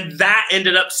 And that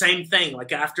ended up same thing.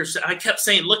 Like after I kept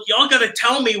saying, look, y'all got to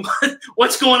tell me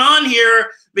what's going on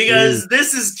here, because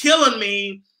this is killing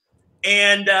me.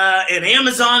 And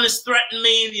Amazon is threatening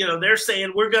me. You know, they're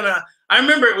saying I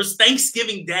remember it was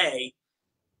Thanksgiving Day.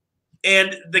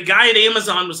 And the guy at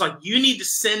Amazon was like, you need to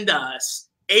send us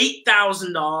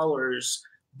 $8,000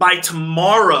 by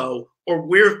tomorrow, or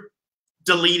we're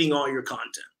deleting all your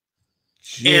content.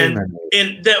 and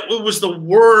that it was the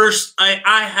worst.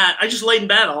 I just laid in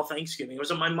bed all Thanksgiving. It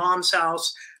was at my mom's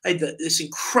house. I had this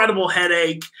incredible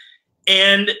headache,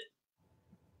 and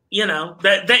you know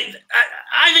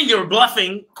I think they were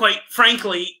bluffing, quite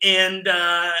frankly. And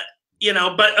you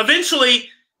know, but eventually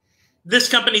this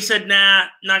company said, nah,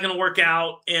 not going to work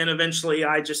out. And eventually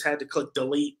I just had to click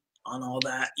delete on all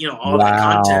that, you know, all that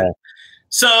content.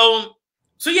 So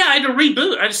yeah, I had to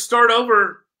reboot. I had to start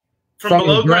over from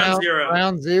below ground zero.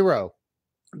 Ground zero.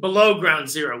 Below ground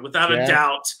zero, without a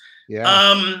doubt.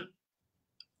 Yeah.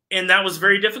 And that was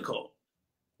very difficult.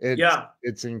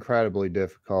 It's incredibly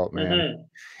difficult, man.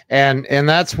 And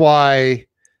that's why,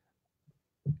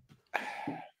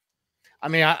 I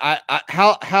mean,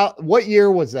 what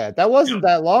year was that? That wasn't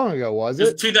that long ago, was it?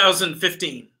 It was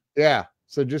 2015. Yeah.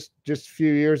 So just a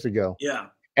few years ago. Yeah.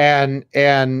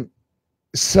 And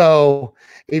so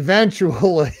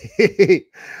eventually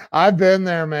I've been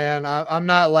there, man. I'm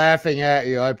not laughing at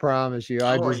you. I promise you.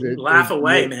 You laugh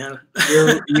away, man.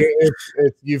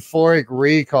 It's euphoric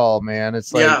recall, man.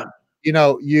 It's like, you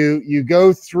know, you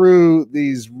go through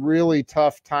these really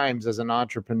tough times as an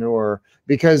entrepreneur,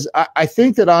 because I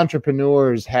think that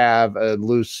entrepreneurs have a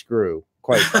loose screw,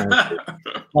 quite frankly.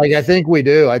 Like, I think we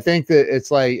do. I think that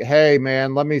it's like, hey,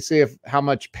 man, let me see how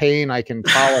much pain I can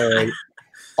tolerate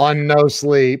on no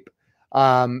sleep,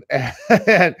 and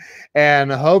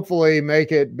hopefully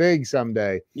make it big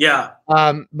someday. Yeah.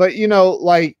 But you know,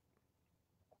 like,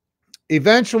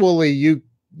 eventually you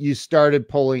started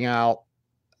pulling out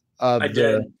of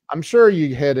I'm sure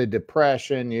you hit a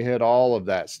depression, you hit all of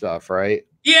that stuff, right?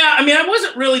 Yeah, I mean, I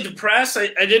wasn't really depressed.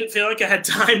 I didn't feel like I had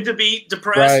time to be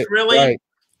depressed, really. Right.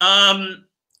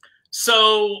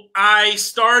 So I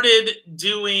started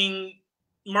doing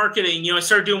marketing. You know, I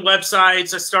started doing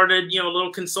websites. I started, you know, a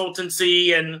little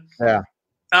consultancy, and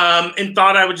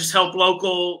thought I would just help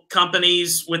local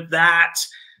companies with that.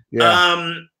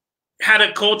 Yeah. Had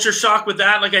a culture shock with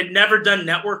that. Like, I'd never done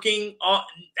networking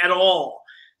at all.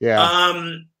 Yeah.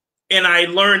 And I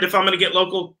learned, if I'm going to get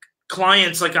local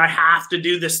clients, like, I have to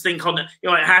do this thing called, you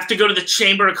know, I have to go to the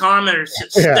Chamber of Commerce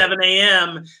at 7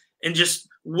 a.m. and just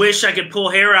wish I could pull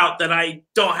hair out that I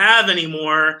don't have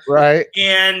anymore. Right.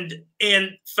 And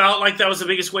felt like that was the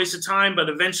biggest waste of time, but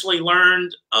eventually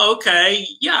learned, oh, okay,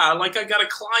 yeah, like, I got a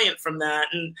client from that.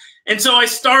 And so I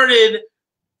started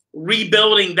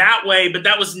rebuilding that way, but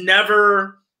that was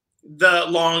never the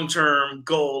long-term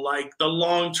goal. Like, the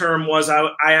long-term was,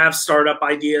 I have startup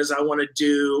ideas I want to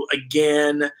do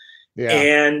again. Yeah.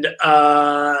 And,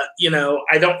 you know,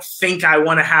 I don't think I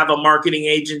want to have a marketing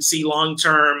agency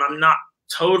long-term. I'm not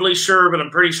totally sure, but I'm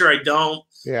pretty sure I don't.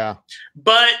 Yeah.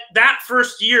 But that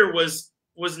first year was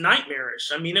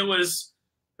nightmarish. I mean, there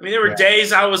were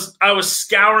days I was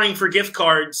scouring for gift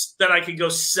cards that I could go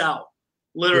sell,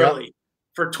 literally,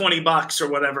 for $20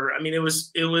 or whatever. I mean, it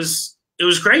was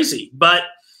crazy, but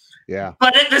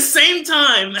at the same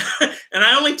time, and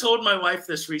I only told my wife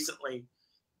this recently,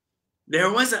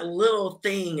 there was a little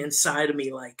thing inside of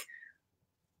me, like,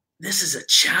 this is a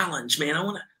challenge, man. I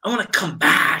want to come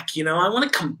back, you know. I want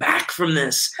to come back from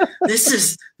this. This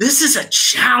is a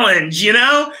challenge, you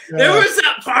know. Yeah. There was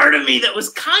that part of me that was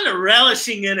kind of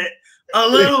relishing in it a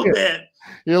little bit.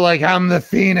 You're like, I'm the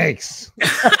Phoenix.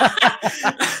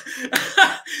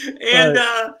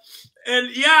 And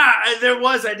yeah, there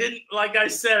was. I didn't, like I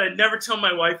said, I'd never tell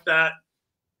my wife that,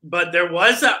 but there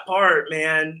was that part,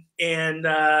 man. And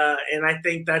I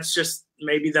think that's just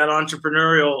maybe that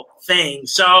entrepreneurial thing.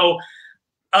 So,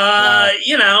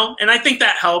 you know, and I think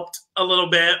that helped a little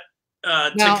bit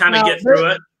to kind of get through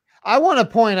it. I want to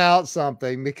point out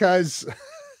something, because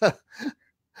look,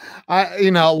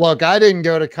 I didn't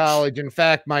go to college. In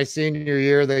fact, my senior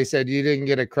year, they said you didn't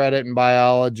get a credit in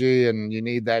biology and you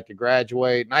need that to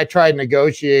graduate. And I tried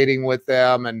negotiating with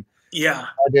them, and that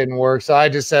didn't work. So I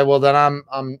just said, well, then I'm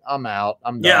out.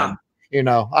 I'm done. Yeah. You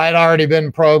know, I'd already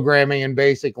been programming in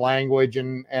basic language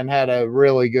and had a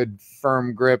really good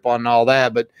firm grip on all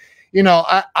that. But, you know,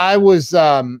 I was,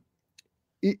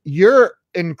 you're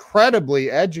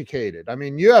incredibly educated. I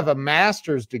mean, you have a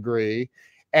master's degree,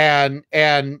 and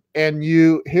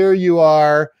here you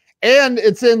are, and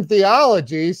it's in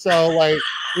theology. So, like,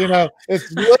 you know,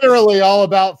 it's literally all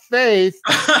about faith.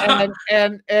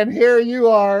 And here you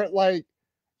are, like,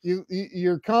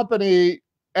 your company,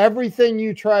 everything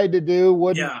you tried to do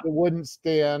wouldn't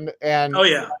stand. And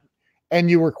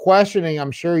and you were questioning,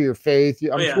 I'm sure, your faith.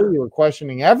 I'm sure you were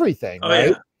questioning everything,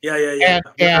 right? Yeah.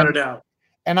 Without a doubt.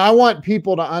 And I want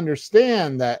people to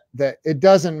understand that it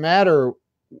doesn't matter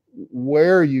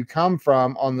where you come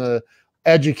from on the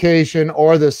education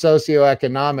or the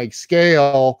socioeconomic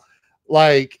scale.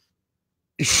 Like,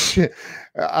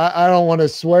 I don't want to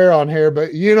swear on here,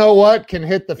 but you know what can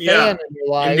hit the fan in your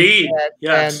life? Indeed.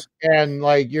 Yes. And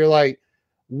like, you're like,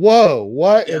 whoa,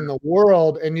 what in the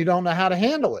world? And you don't know how to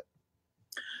handle it.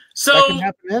 So that can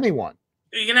happen to anyone.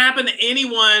 It can happen to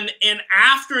anyone. And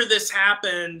after this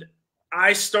happened,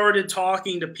 I started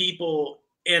talking to people,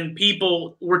 and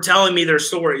people were telling me their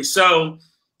stories. So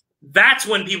that's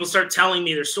when people start telling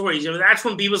me their stories. You know, that's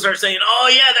when people start saying, "Oh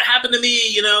yeah, that happened to me."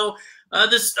 You know, I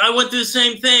went through the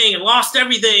same thing and lost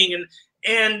everything.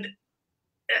 And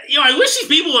you know, I wish these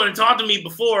people would have talked to me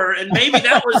before. And maybe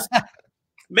that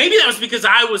was because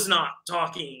I was not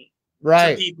talking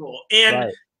to people.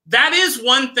 And that is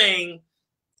one thing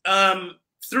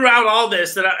throughout all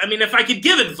this that I mean, if I could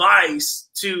give advice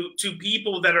to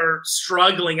people that are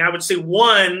struggling, I would say,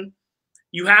 one,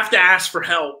 you have to ask for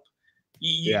help.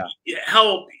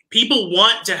 Help. People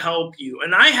want to help you.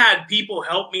 And I had people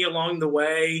help me along the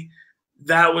way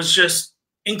that was just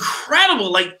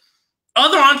incredible. Like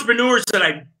other entrepreneurs that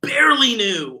I barely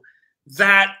knew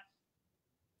that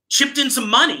chipped in some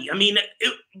money. I mean,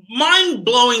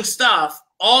 mind-blowing stuff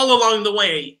all along the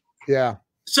way. Yeah.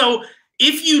 So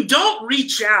if you don't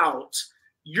reach out,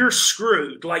 you're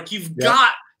screwed. Like you've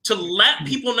got to let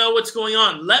people know what's going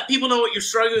on. Let people know what you're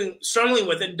struggling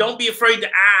with, and don't be afraid to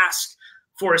ask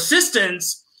for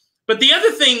assistance. But the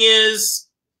other thing is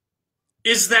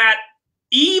that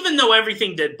even though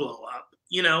everything did blow up,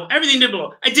 you know, everything did blow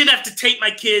up. I did have to take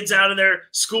my kids out of their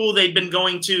school they'd been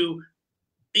going to,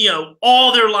 you know,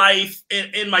 all their life.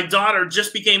 And my daughter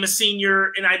just became a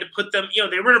senior, and I had to put them, you know,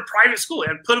 they were in a private school.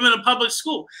 I had to put them in a public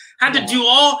school. Had to do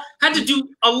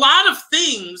a lot of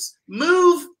things,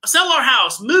 sell our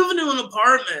house, move into an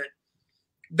apartment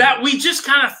that we just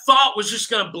kind of thought was just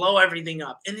going to blow everything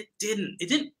up. And it didn't. It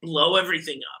didn't blow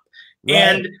everything up.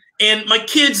 Right. And my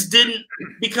kids didn't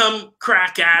become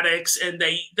crack addicts, and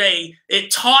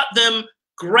it taught them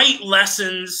great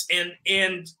lessons.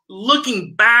 And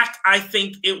looking back, I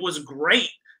think it was great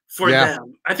for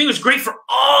them. I think it was great for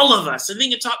all of us. I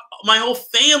think it taught my whole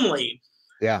family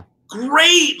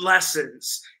great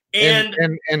lessons. And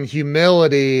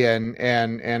humility and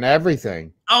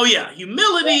everything. Oh yeah,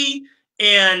 humility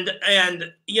and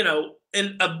you know,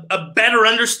 and a better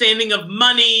understanding of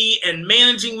money and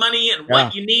managing money and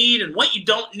what you need and what you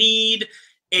don't need.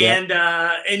 And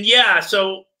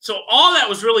so all that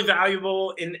was really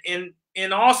valuable,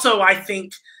 and also I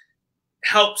think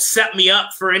helped set me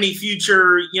up for any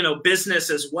future, you know, business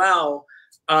as well.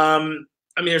 I mean,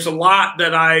 there's a lot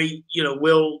that I, you know,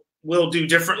 will do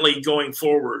differently going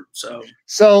forward. So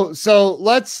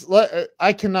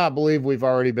I cannot believe we've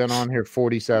already been on here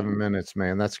 47 minutes,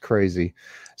 man. That's crazy.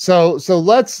 So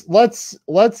let's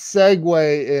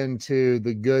segue into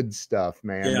the good stuff,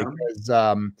 man, because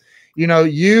you know,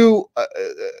 you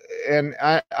and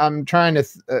I'm trying to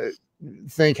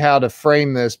think how to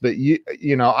frame this, but you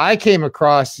know, I came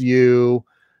across you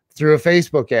through a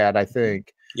Facebook ad, I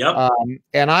think.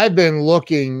 And I've been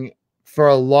looking for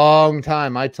a long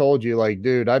time. I told you, like,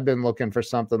 dude, I've been looking for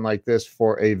something like this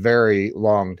for a very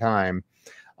long time.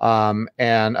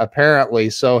 And apparently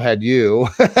so had you.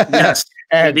 Yes,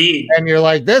 and you're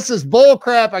like, this is bull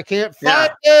crap. I can't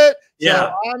find it.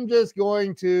 So I'm just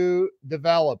going to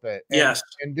develop it.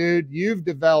 And dude, you've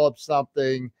developed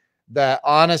something that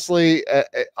honestly,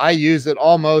 I use it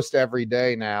almost every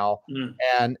day now.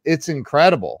 And it's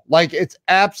incredible. Like, it's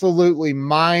absolutely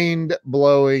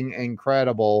mind-blowing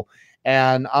incredible.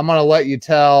 And I'm going to let you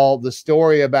tell the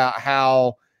story about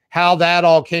how that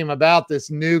all came about. This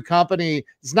new company,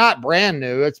 it's not brand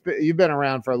new. You've been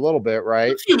around for a little bit,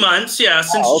 right? A few months,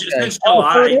 since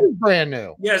July. So it is brand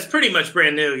new. Yeah, it's pretty much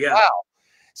brand new. Yeah. Wow.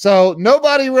 So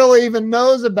nobody really even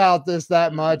knows about this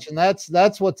that much, and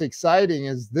that's what's exciting.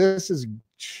 Is this is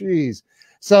geez.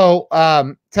 So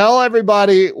tell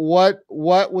everybody what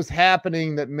was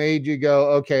happening that made you go,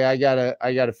 okay, I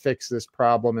gotta fix this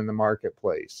problem in the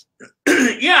marketplace.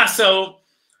 Yeah. So,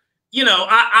 you know,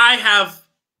 I have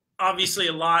obviously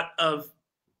a lot of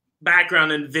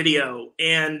background in video,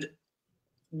 and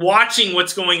watching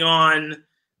what's going on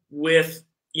with,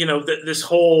 you know, this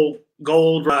whole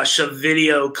gold rush of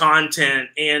video content.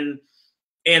 And,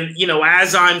 you know,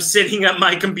 as I'm sitting at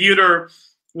my computer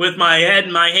with my head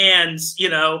in my hands, you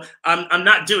know, I'm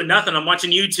not doing nothing. I'm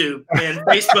watching YouTube and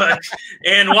Facebook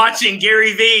and watching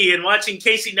Gary Vee and watching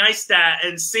Casey Neistat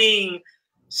and seeing,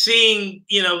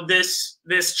 you know, this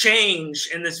change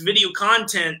and this video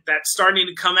content that's starting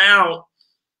to come out,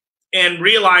 and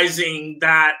realizing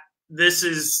that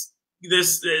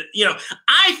you know,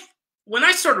 when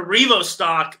I started Revo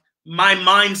Stock, my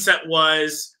mindset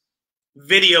was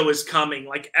video is coming,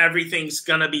 like everything's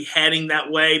going to be heading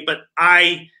that way. But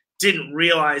I didn't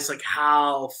realize like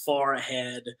how far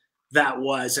ahead that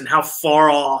was and how far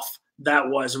off that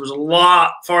was. It was a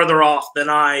lot farther off than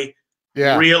I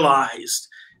realized.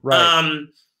 Right.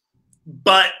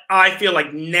 But I feel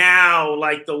like now,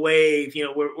 like the wave, you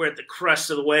know, we're at the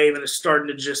crest of the wave and it's starting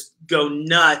to just go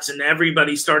nuts and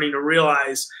everybody's starting to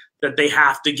realize that they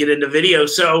have to get into video.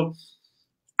 So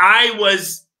I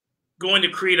was going to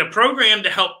create a program to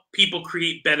help people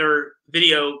create better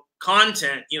video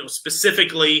content, you know,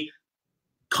 specifically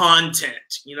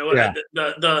content, you know,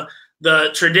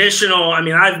 the traditional, I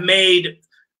mean, I've made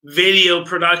video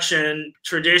production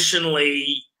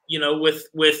traditionally, you know,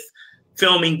 with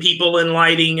filming people and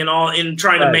lighting and all and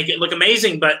trying to make it look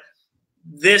amazing. But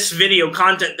this video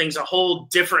content thing's a whole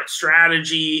different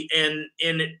strategy and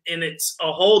it's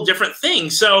a whole different thing.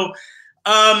 So,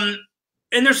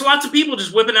 and there's lots of people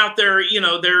just whipping out their, you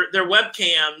know, their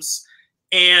webcams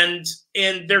and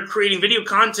they're creating video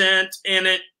content and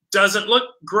it doesn't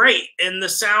look great and the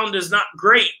sound is not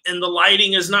great and the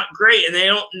lighting is not great and they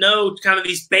don't know kind of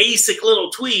these basic little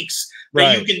tweaks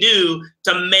that you can do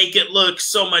to make it look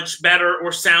so much better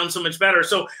or sound so much better.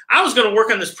 So I was going to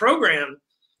work on this program.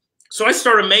 So I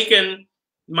started making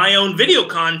my own video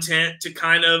content to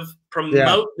kind of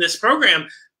promote this program.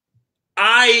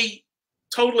 I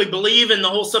totally believe in the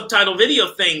whole subtitle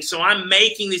video thing. So I'm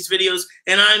making these videos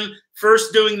and I'm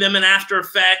first doing them in After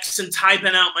Effects and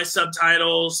typing out my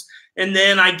subtitles. And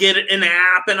then I get an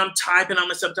app and I'm typing out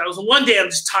my subtitles. And one day I'm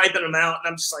just typing them out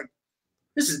and I'm just like,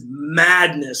 this is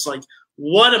madness. Like,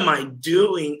 what am I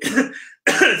doing?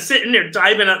 Sitting there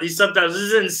typing out these subtitles.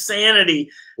 This is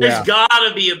insanity. There's got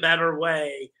to be a better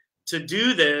way to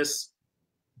do this.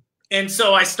 And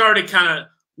so I started kind of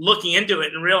looking into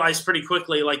it and realized pretty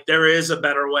quickly, like, there is a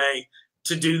better way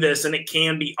to do this and it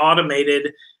can be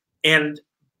automated. And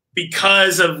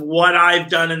because of what I've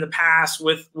done in the past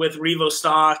with Revo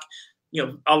Stock, you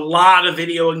know, a lot of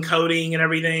video encoding and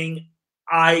everything,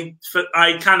 I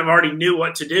kind of already knew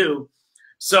what to do.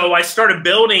 So I started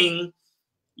building,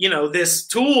 you know, this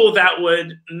tool that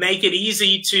would make it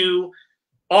easy to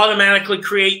automatically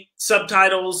create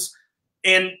subtitles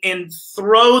and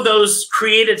throw those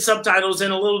created subtitles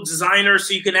in a little designer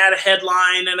so you can add a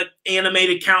headline and an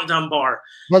animated countdown bar.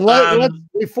 But let's,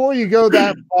 before you go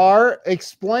that far,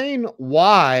 explain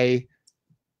why,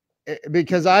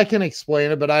 because I can explain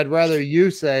it, but I'd rather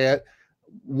you say it.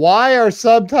 Why are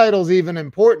subtitles even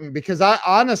important? Because I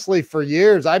honestly, for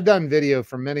years, I've done video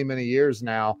for many, many years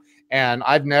now, and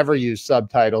I've never used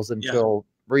subtitles until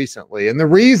recently. And the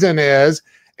reason is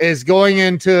going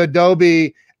into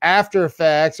Adobe After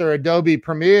Effects or Adobe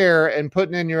Premiere and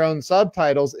putting in your own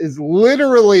subtitles is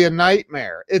literally a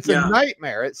nightmare. It's a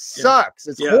nightmare. It sucks.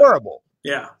 It's horrible.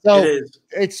 Yeah, so it is.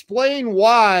 Explain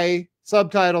why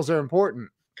subtitles are important.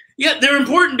 Yeah, they're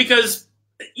important because,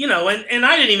 you know, and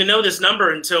I didn't even know this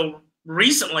number until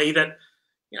recently that,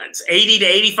 you know, it's 80 to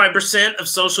 85% of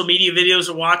social media videos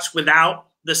are watched without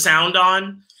the sound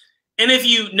on. And if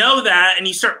you know that and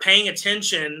you start paying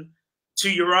attention to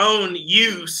your own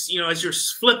use, you know, as you're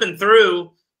flipping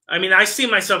through, I mean, I see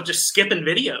myself just skipping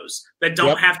videos that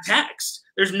don't have text.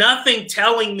 There's nothing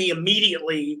telling me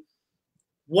immediately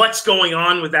what's going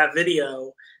on with that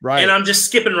video. Right. And I'm just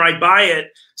skipping right by it.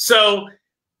 So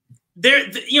there,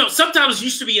 you know, subtitles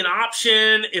used to be an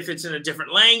option if it's in a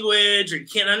different language or you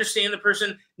can't understand the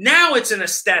person. Now it's an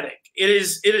aesthetic. It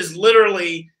is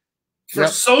literally for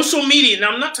social media.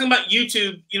 Now I'm not talking about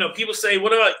YouTube. You know, people say,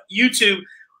 what about YouTube?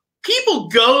 People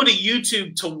go to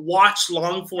YouTube to watch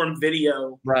long form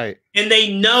video. Right. And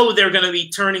they know they're going to be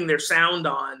turning their sound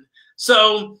on.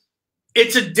 So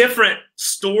it's a different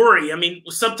story. I mean,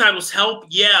 subtitles help.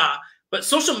 Yeah. But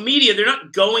social media, they're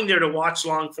not going there to watch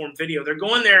long form video. They're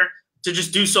going there to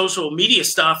just do social media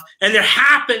stuff. And there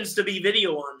happens to be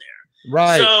video on there.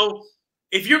 Right. So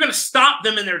if you're going to stop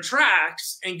them in their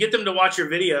tracks and get them to watch your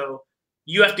video,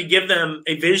 you have to give them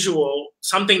a visual,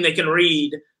 something they can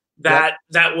read that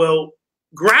will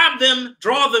grab them,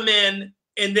 draw them in.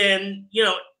 And then, you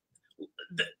know,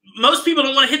 most people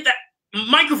don't want to hit that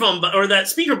microphone or that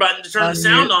speaker button to turn the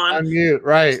sound on. Unmute.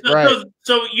 Right.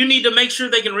 So you need to make sure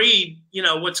they can read, you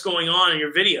know, what's going on in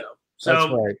your video. So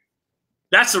that's right.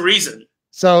 That's the reason.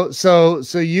 So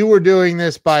you were doing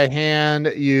this by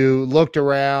hand. You looked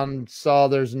around, saw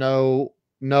there's no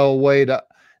way to,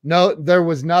 there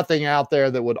was nothing out there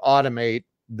that would automate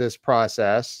this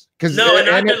process. Because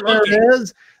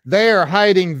they are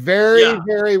hiding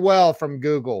very well from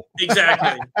Google.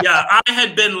 Exactly. Yeah. I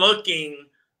had been looking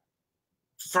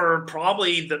for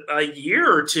probably a year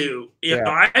or two.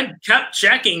 I had kept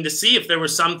checking to see if there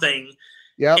was something.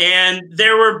 Yeah. And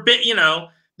there were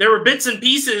there were bits and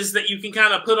pieces that you can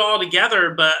kind of put all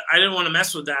together, but I didn't want to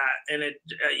mess with that. And it,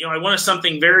 I wanted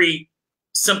something very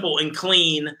simple and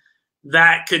clean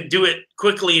that could do it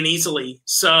quickly and easily.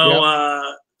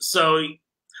 So, so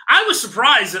I was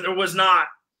surprised that there was not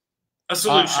a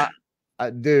solution.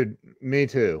 Dude, me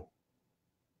too.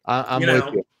 I'm with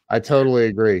you. I totally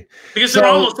agree. Because there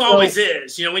almost always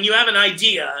is. When you have an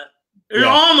idea, there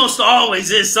almost always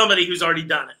is somebody who's already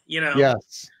done it.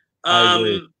 Yes.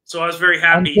 So I was very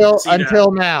happy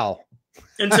until now.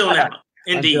 Until now,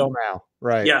 indeed. Until now,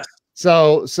 right? Yes.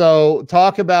 So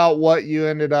talk about what you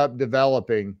ended up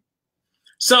developing.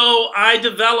 So I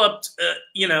developed,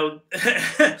 you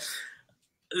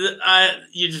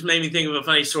just made me think of a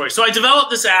funny story. So I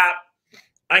developed this app.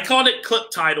 I called it Clip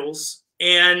Titles,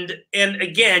 and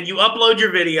again, you upload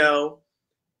your video.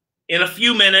 In a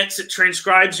few minutes, it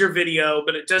transcribes your video,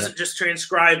 but it doesn't just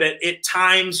transcribe it. It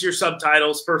times your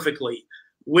subtitles perfectly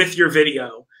with your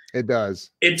video. It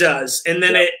does. It does. And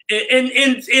then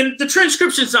and the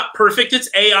transcription's not perfect.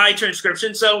 It's AI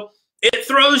transcription. So it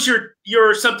throws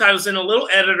your subtitles in a little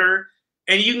editor,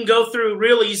 and you can go through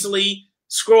real easily,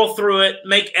 scroll through it,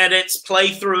 make edits, play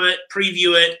through it,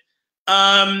 preview it.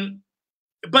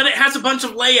 But it has a bunch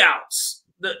of layouts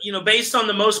that, based on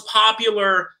the most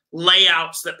popular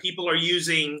layouts that people are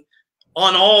using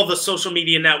on all the social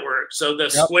media networks. So the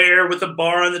square with a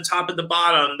bar on the top and the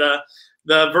bottom,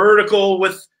 the vertical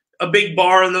with a big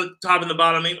bar on the top and the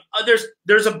bottom. I mean,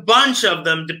 there's a bunch of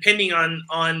them depending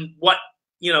on what,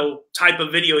 type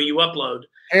of video you upload.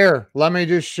 Here, let me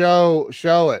just show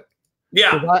it.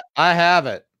 Yeah. I have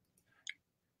it.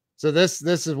 So this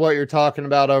is what you're talking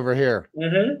about over here.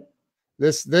 Mm-hmm.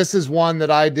 This is one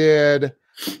that I did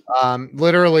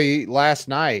literally last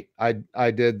night.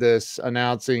 I did this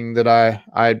announcing that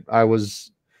I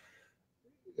was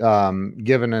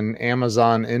given an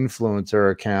Amazon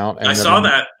influencer account. And I saw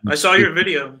that. I saw your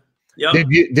video. Yep.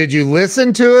 Did you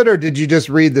listen to it, or did you just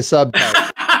read the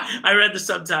subtitles? I read the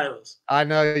subtitles. I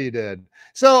know you did.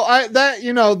 So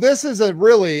this is a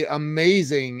really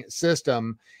amazing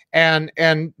system. And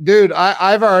dude,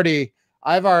 I've already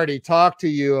talked to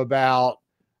you about,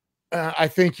 I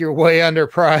think you're way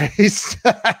underpriced,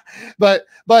 but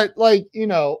like,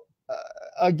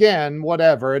 again,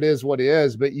 whatever, it is what it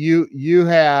is, but you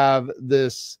have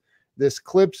this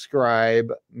Clip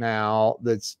Scribe now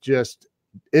that's just,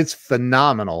 it's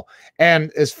phenomenal.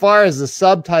 And as far as the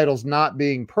subtitles not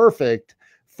being perfect,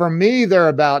 for me, they're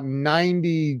about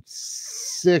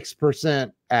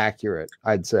 96% accurate,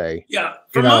 I'd say. Yeah,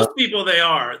 for most people, they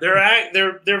are.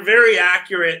 They're very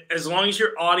accurate as long as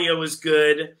your audio is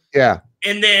good. Yeah.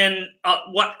 And then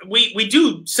what we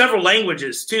do several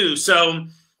languages too. So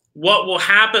what will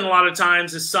happen a lot of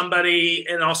times is somebody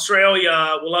in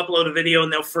Australia will upload a video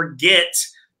and they'll forget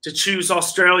to choose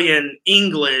Australian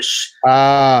English.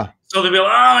 So they'll be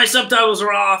like, oh, my subtitles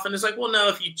are off. And it's like, well, no,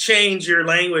 if you change your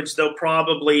language, they'll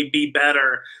probably be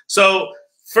better. So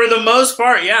for the most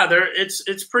part, yeah,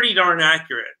 it's pretty darn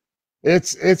accurate.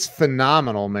 It's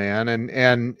phenomenal, man.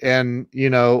 And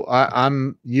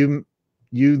you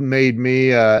made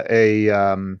me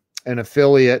an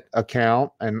affiliate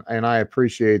account, and I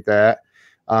appreciate that.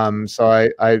 So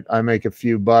I make a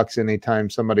few bucks anytime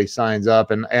somebody signs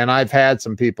up, and I've had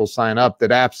some people sign up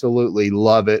that absolutely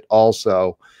love it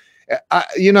also. I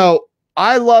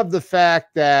love the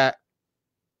fact that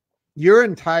your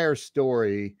entire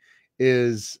story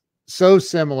is so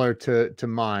similar to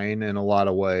mine in a lot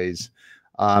of ways,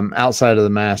 outside of the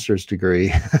master's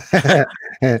degree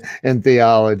in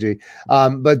theology.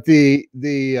 But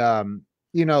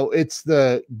it's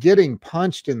the getting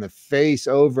punched in the face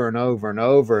over and over and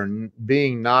over and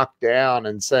being knocked down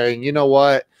and saying, you know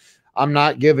what, I'm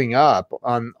not giving up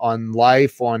on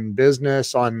life, on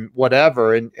business, on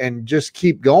whatever, and just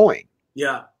keep going.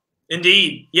 Yeah,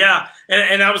 indeed. Yeah.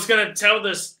 And I was going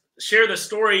to share the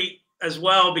story as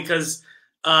well, because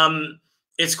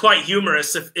it's quite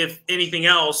humorous if anything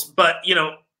else. But,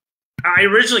 I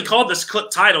originally called this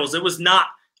Clip Titles. It was not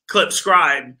Clip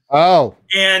Scribe. Oh.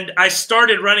 And I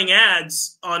started running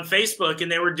ads on Facebook,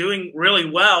 and they were doing really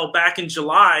well back in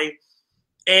July.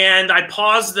 And I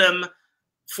paused them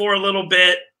for a little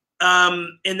bit,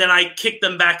 and then I kicked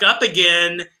them back up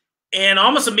again. And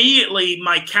almost immediately,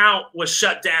 my account was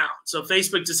shut down. So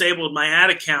Facebook disabled my ad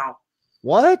account.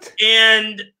 What?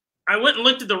 And I went and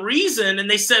looked at the reason,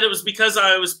 and they said it was because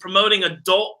I was promoting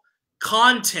adult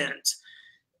content.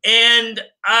 And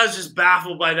I was just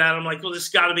baffled by that. I'm like, well, this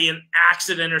got to be an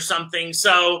accident or something.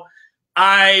 So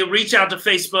I reach out to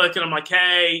Facebook, and I'm like,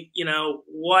 hey,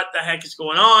 what the heck is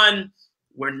going on?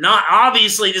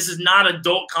 Obviously, this is not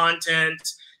adult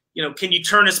content. Can you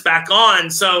turn us back on?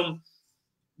 So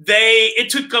it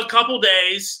took a couple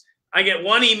days. I get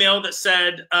one email that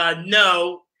said,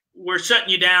 no, we're shutting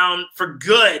you down for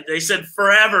good. They said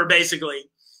forever, basically.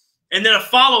 And then a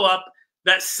follow-up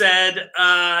that said,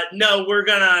 no, we're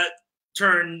going to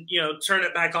turn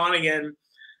it back on again.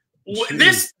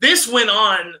 Jeez. This went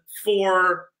on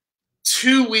for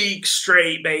 2 weeks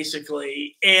straight,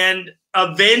 basically. And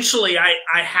eventually I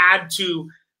had to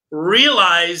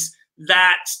realize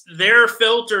that their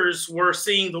filters were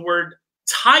seeing the word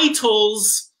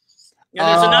titles.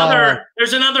 And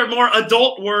there's another more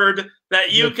adult word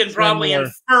that you can probably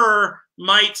infer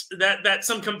that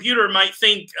some computer might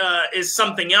think is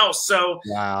something else. So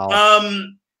wow.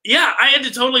 Yeah, I had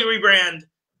to totally rebrand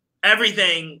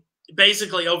everything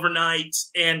basically overnight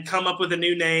and come up with a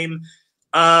new name.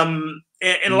 And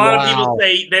a lot of people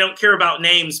say they don't care about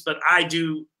names, but I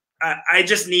do. I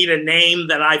just need a name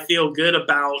that I feel good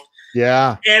about.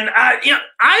 Yeah. And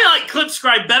I like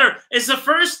ClipScribe better. It's the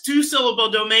first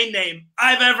 2-syllable domain name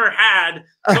I've ever had.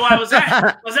 So I was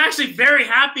actually very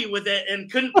happy with it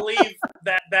and couldn't believe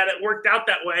that it worked out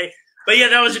that way. But yeah,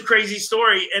 that was a crazy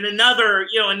story. And another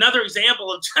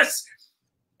example of just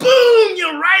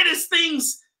boom, right as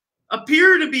things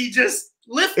appear to be just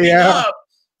lifting up,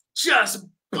 just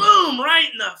boom, right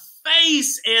in the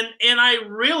face. And I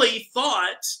really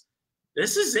thought,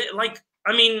 this is it. Like,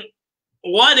 I mean,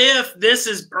 what if this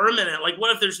is permanent? Like,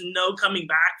 what if there's no coming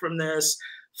back from this?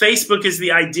 Facebook is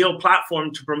the ideal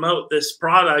platform to promote this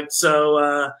product.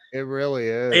 So it really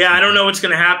is. Yeah, I don't know what's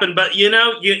going to happen, but you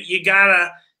gotta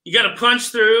punch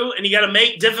through, and you gotta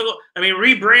make difficult. I mean,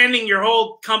 rebranding your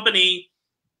whole company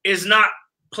is not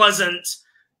pleasant,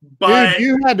 but dude,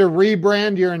 you had to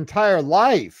rebrand your entire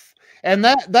life, and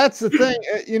that's the thing.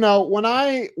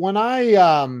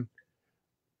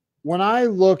 When I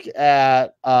look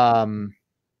at, when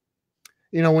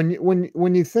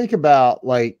you think about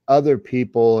like other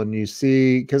people and you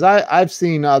see, because I've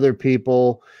seen other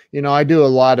people, I do a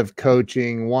lot of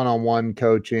coaching, one-on-one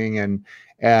coaching, and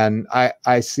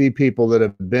I see people that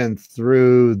have been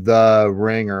through the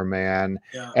ringer, man,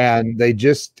 and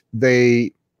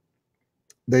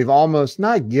they've almost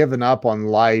not given up on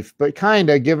life, but kind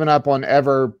of given up on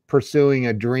ever pursuing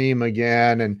a dream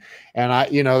again. And I,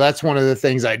 that's one of the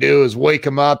things I do is wake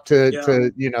them up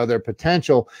to their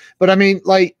potential. But I mean,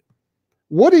 like,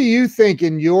 what do you think,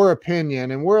 in your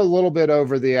opinion? And we're a little bit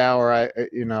over the hour. I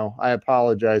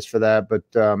apologize for that, but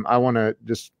I want to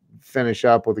just finish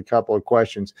up with a couple of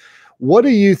questions. What do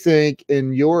you think,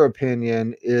 in your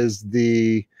opinion, is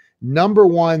the number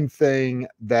one thing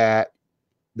that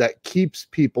keeps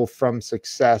people from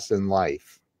success in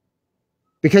life?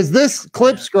 Because this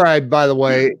ClipScribe, by the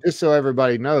way, just so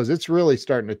everybody knows, it's really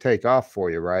starting to take off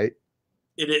for you, right?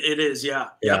 It is, yeah.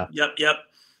 Yep.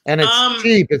 And it's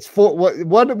cheap. It's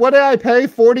what did I pay?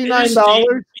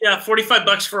 $49? Yeah,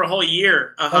 $45 for a whole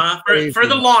year. For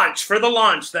the launch.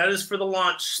 That is for the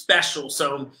launch special.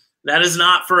 So that is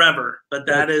not forever, but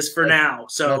that is for now.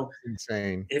 So that's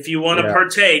insane. If you want to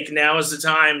partake, now is the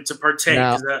time to partake.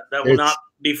 Now, that will not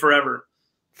be forever.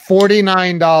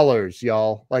 $49,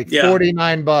 y'all. Like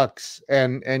 $49,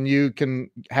 and you can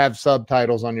have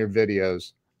subtitles on your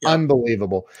videos.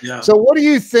 Unbelievable. So what do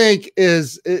you think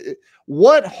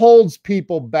what holds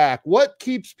people back? What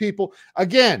keeps people?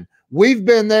 Again, we've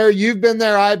been there, you've been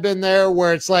there, I've been there,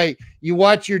 where it's like you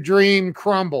watch your dream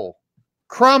crumble,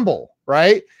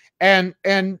 right? And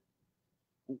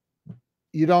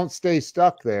you don't stay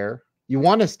stuck there. You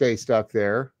want to stay stuck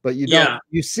there, but you don't.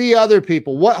 You see other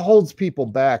people. What holds people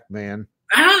back, man?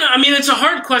 I don't know. I mean, it's a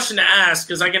hard question to ask,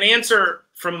 because I can answer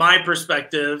from my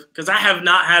perspective, because I have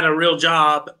not had a real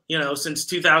job, since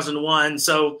 2001.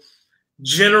 So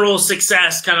general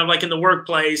success, kind of like in the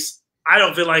workplace, I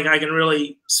don't feel like I can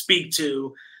really speak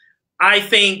to. I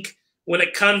think when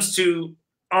it comes to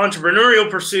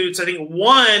entrepreneurial pursuits, I think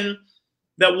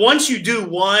that once you do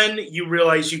one, you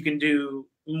realize you can do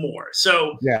more.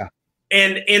 So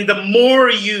and the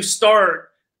more you start,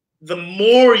 the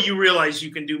more you realize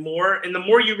you can do more, and the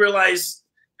more you realize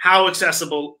how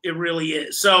accessible it really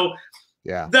is. So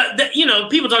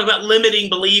people talk about limiting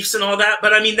beliefs and all that,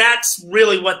 but I mean, that's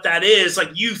really what that is.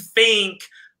 Like, you think,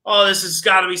 oh, this has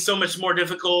got to be so much more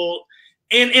difficult,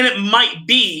 and it might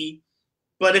be,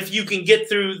 but if you can get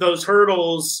through those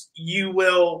hurdles, you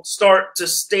will start to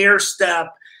stair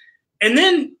step. And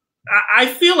then I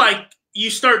feel like you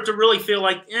start to really feel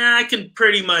like, I can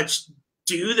pretty much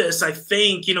do this. I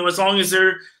think, as long as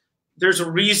there's a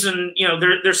reason,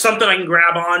 there's something I can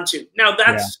grab onto. Now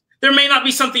there may not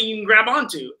be something you can grab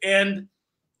onto. And,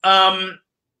 I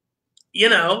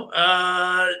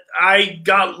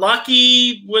got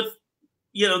lucky with,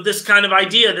 this kind of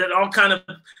idea that all kind of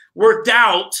worked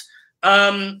out.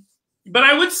 But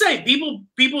I would say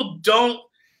people don't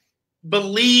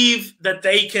believe that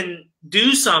they can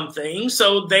do something,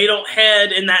 so they don't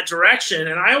head in that direction.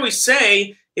 And I always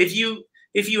say, if you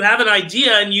have an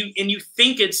idea and you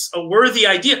think it's a worthy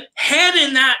idea, head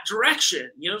in that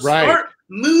direction. You know, start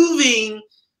moving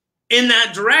in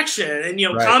that direction. And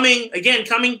you know,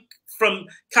 coming from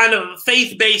kind of a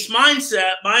faith-based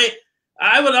mindset,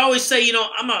 I would always say, you know,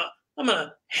 I'm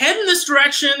gonna head in this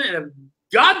direction, and if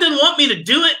God didn't want me to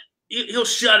do it, He'll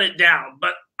shut it down.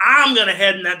 But I'm gonna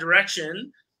head in that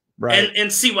direction,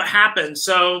 and see what happens.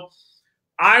 So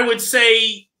I would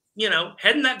say, you know,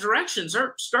 head in that direction.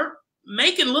 Start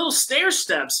making little stair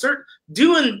steps. Start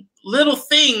doing little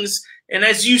things, and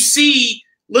as you see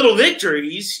little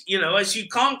victories, you know, as you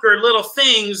conquer little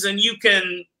things, and you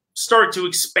can start to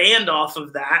expand off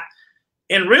of that.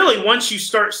 And really, once you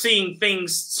start seeing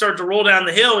things start to roll down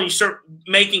the hill and you start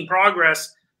making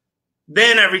progress,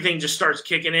 then everything just starts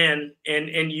kicking in,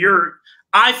 and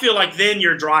I feel like then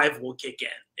your drive will kick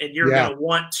in, and you're going to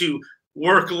want to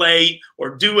work late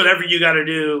or do whatever you got to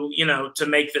do, you know, to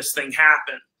make this thing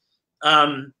happen.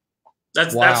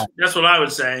 That's what I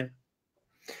would say.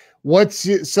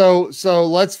 So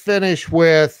let's finish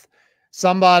with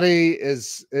somebody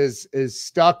is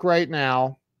stuck right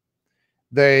now.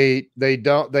 They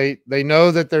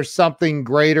know that there's something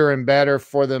greater and better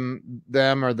for them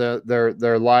or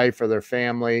their life or their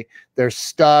family. They're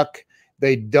stuck.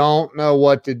 They don't know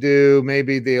what to do.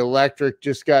 Maybe the electric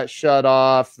just got shut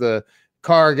off. The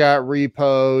car got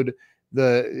repoed.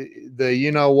 The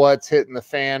you know what's hitting the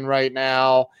fan right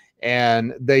now,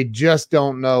 and they just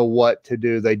don't know what to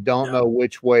do. They don't know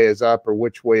which way is up or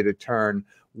which way to turn.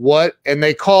 And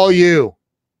they call you.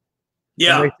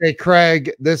 Yeah. And they say,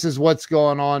 Craig, this is what's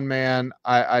going on, man.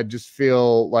 I just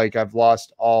feel like I've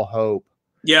lost all hope.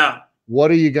 Yeah. What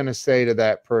are you going to say to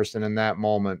that person in that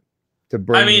moment to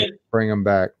bring them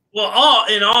back? Well,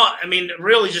 I mean,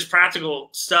 really just practical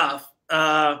stuff.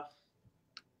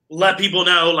 Let people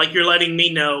know, like you're letting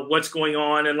me know what's going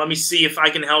on, and let me see if I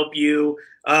can help you.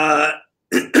 You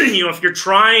know, if you're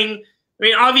trying, I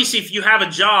mean, obviously if you have a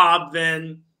job,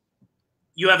 then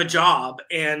you have a job.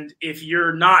 And if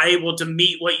you're not able to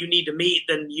meet what you need to meet,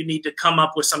 then you need to come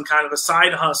up with some kind of a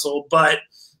side hustle. But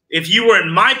if you were in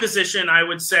my position, I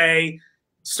would say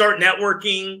start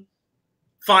networking,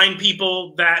 find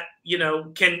people that, you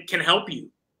know, can help you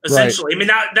essentially. Right.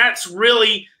 I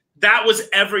mean, that was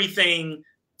everything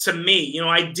to me. You know,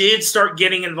 I did start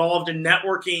getting involved in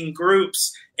networking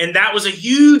groups, and that was a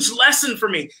huge lesson for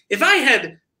me. If I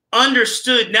had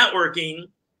understood networking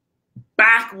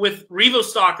back with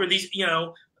RevoStock or these, you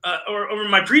know, or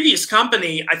my previous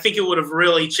company, I think it would have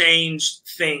really changed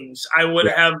things. I would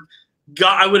have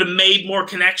made more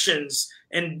connections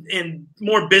and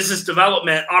more business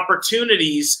development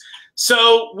opportunities.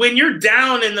 So when you're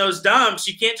down in those dumps,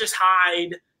 you can't just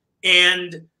hide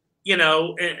and, you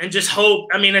know, and just hope.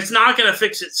 I mean, it's not going to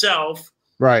fix itself.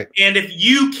 Right. And if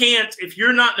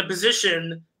you're not in a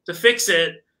position to fix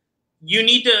it, you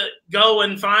need to go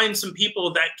and find some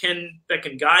people that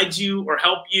can guide you or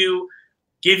help you,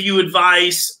 give you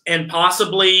advice, and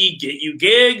possibly get you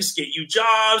gigs, get you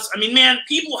jobs. I mean, man,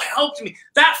 people helped me.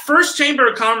 That first Chamber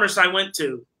of Commerce I went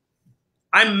to,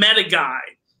 I met a guy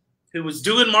who was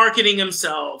doing marketing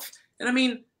himself. And I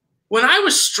mean, when I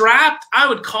was strapped, I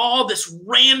would call this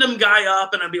random guy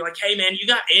up and I'd be like, hey man, you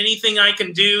got anything I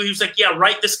can do? He was like, yeah,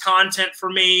 write this content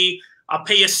for me. I'll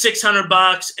pay you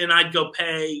 $600, and I'd go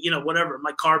pay, you know, whatever,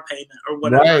 my car payment or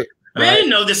whatever. Right, I mean, I didn't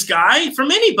know this guy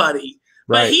from anybody,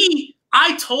 but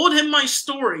I told him my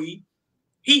story.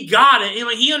 He got it.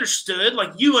 And he understood,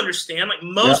 like you understand, like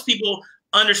most people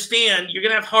understand you're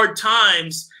going to have hard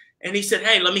times. And he said,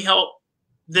 hey, let me help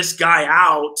this guy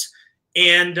out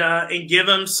and give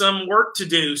him some work to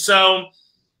do. So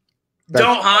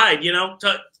don't hide, you know,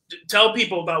 tell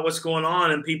people about what's going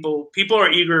on, and people are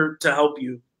eager to help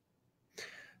you.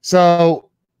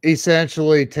 So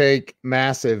essentially take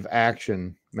massive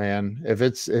action, man. If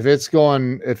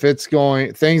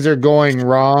things are going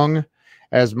wrong,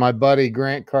 as my buddy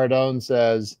Grant Cardone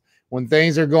says, when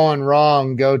things are going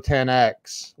wrong, go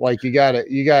 10X. Like you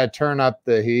gotta turn up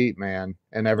the heat, man,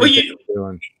 and everything you're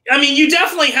doing. I mean, you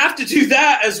definitely have to do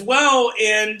that as well.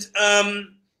 And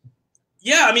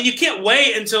yeah, I mean, you can't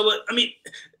wait until, I mean,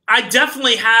 I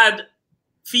definitely had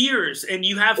fears, and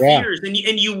you have fears, and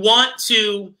you want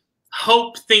to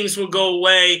hope things will go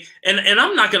away. And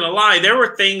I'm not going to lie, there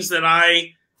were things that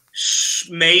I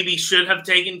maybe should have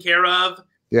taken care of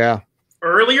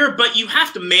earlier, but you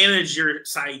have to manage your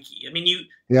psyche. I mean,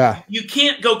 you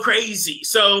can't go crazy.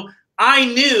 So I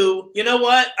knew, you know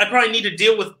what, I probably need to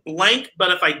deal with blank,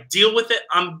 but if I deal with it,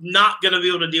 I'm not going to be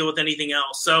able to deal with anything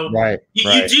else. So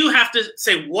you do have to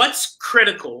say what's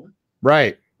critical.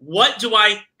 Right. What do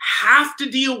I have to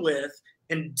deal with,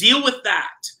 and deal with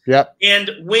that. Yep.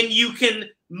 And when you can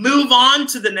move on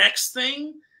to the next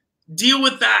thing, deal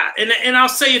with that. And I'll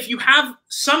say, if you have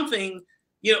something,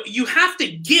 you know, you have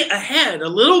to get ahead a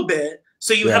little bit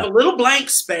so you have a little blank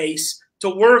space to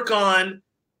work on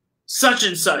such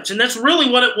and such. And that's really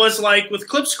what it was like with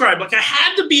ClipScribe. Like, I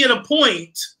had to be at a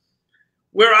point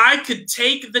where I could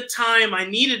take the time I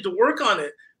needed to work on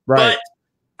it. Right. But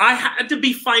I had to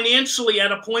be financially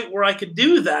at a point where I could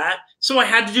do that. So I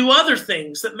had to do other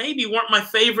things that maybe weren't my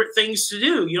favorite things to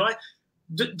do. You know, I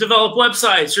develop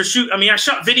websites or shoot. I mean, I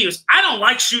shot videos. I don't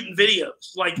like shooting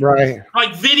videos. Like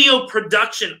video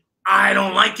production, I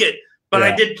don't like it. But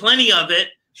I did plenty of it.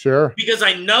 Sure. Because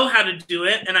I know how to do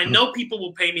it, and I know people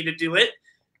will pay me to do it.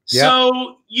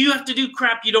 So you have to do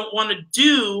crap you don't want to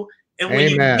do. And when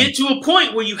you get to a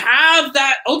point where you have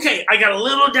that, okay, I got a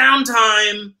little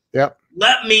downtime. Yep.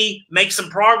 Let me make some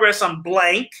progress on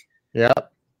blank.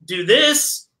 Yep. Do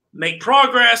this, make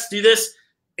progress, do this,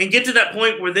 and get to that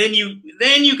point where then you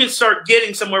can start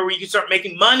getting somewhere where you can start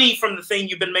making money from the thing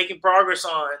you've been making progress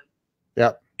on.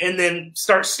 Yep. And then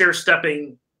start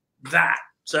stair-stepping that.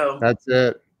 So that's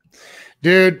it,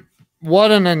 dude.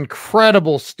 What an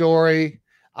incredible story.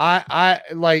 I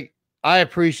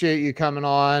appreciate you coming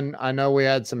on. I know we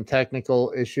had some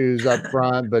technical issues up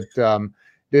front, but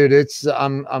dude,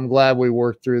 I'm glad we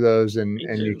worked through those and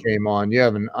you came on. You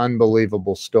have an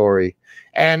unbelievable story.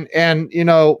 And you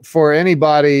know, for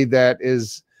anybody that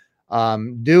is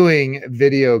doing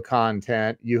video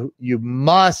content, you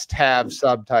must have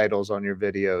subtitles on your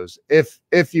videos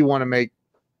if you want to make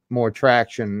more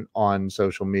traction on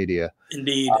social media.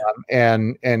 Indeed.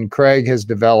 And Craig has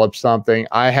developed something.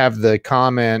 I have the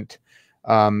comment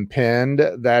pinned.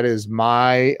 That is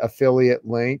my affiliate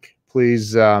link.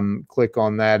 Please click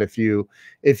on that if you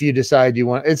decide you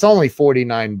want. It's only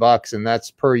 $49, and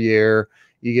that's per year.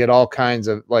 You get all kinds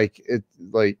of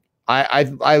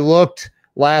I looked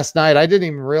last night. I didn't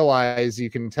even realize you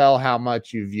can tell how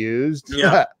much you've used.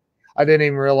 Yeah. I didn't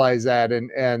even realize that.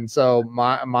 And so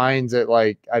mine's at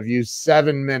I've used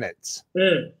 7 minutes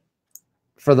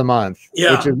for the month,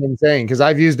 which is insane because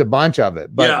I've used a bunch of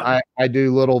it, but I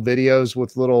do little videos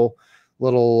with little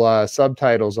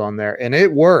subtitles on there, and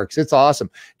it works. It's awesome,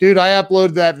 dude. I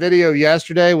uploaded that video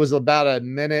yesterday. It was about a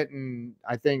minute and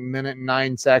I think minute and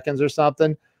 9 seconds or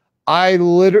something.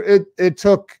 It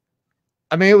took,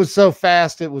 I mean, it was so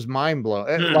fast, it was mind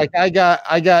blowing. Like I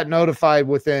got notified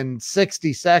within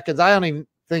 60 seconds. I don't even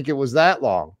think it was that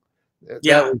long.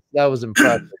 That was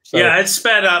impressive. So, it's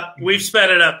sped up. We've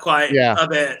sped it up quite a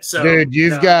bit. So, dude,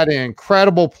 you've got an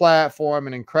incredible platform,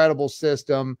 an incredible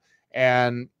system,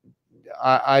 and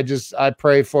I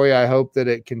pray for you. I hope that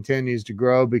it continues to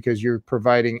grow because you're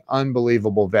providing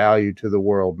unbelievable value to the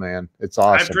world, man. It's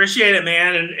awesome. I appreciate it,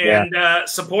 man. And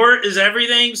support is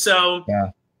everything. So,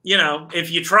 you know,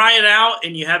 if you try it out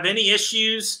and you have any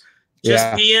issues, just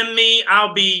DM me.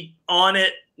 I'll be on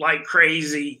it like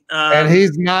crazy. And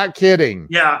he's not kidding.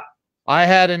 Yeah. I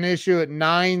had an issue at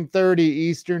 9:30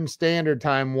 Eastern Standard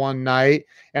Time one night,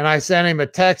 and I sent him a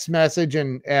text message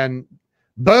and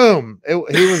boom, he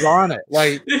was on it.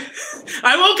 Like,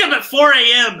 I woke up at 4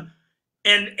 a.m.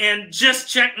 and just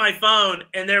checked my phone,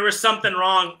 and there was something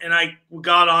wrong, and I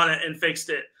got on it and fixed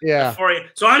it. Yeah.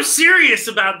 So I'm serious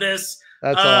about this.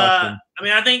 That's awesome. I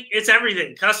mean, I think it's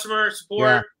everything. Customer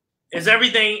support is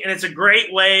everything, and it's a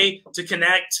great way to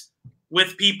connect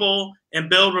with people and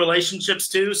build relationships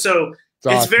too. So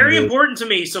it's very important to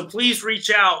me. So please reach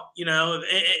out. You know,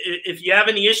 if you have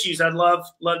any issues, I'd love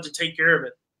to take care of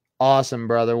it. Awesome,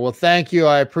 brother. Well, thank you.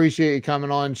 I appreciate you coming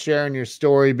on, sharing your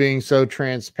story, being so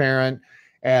transparent,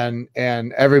 and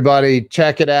everybody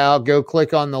check it out. Go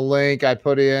click on the link I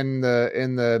put in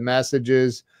the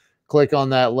messages. Click on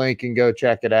that link and go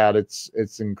check it out.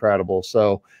 It's incredible.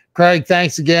 So, Craig,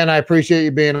 thanks again. I appreciate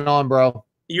you being on, bro.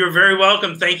 You're very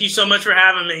welcome. Thank you so much for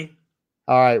having me.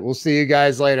 All right. We'll see you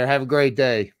guys later. Have a great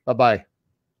day. Bye-bye.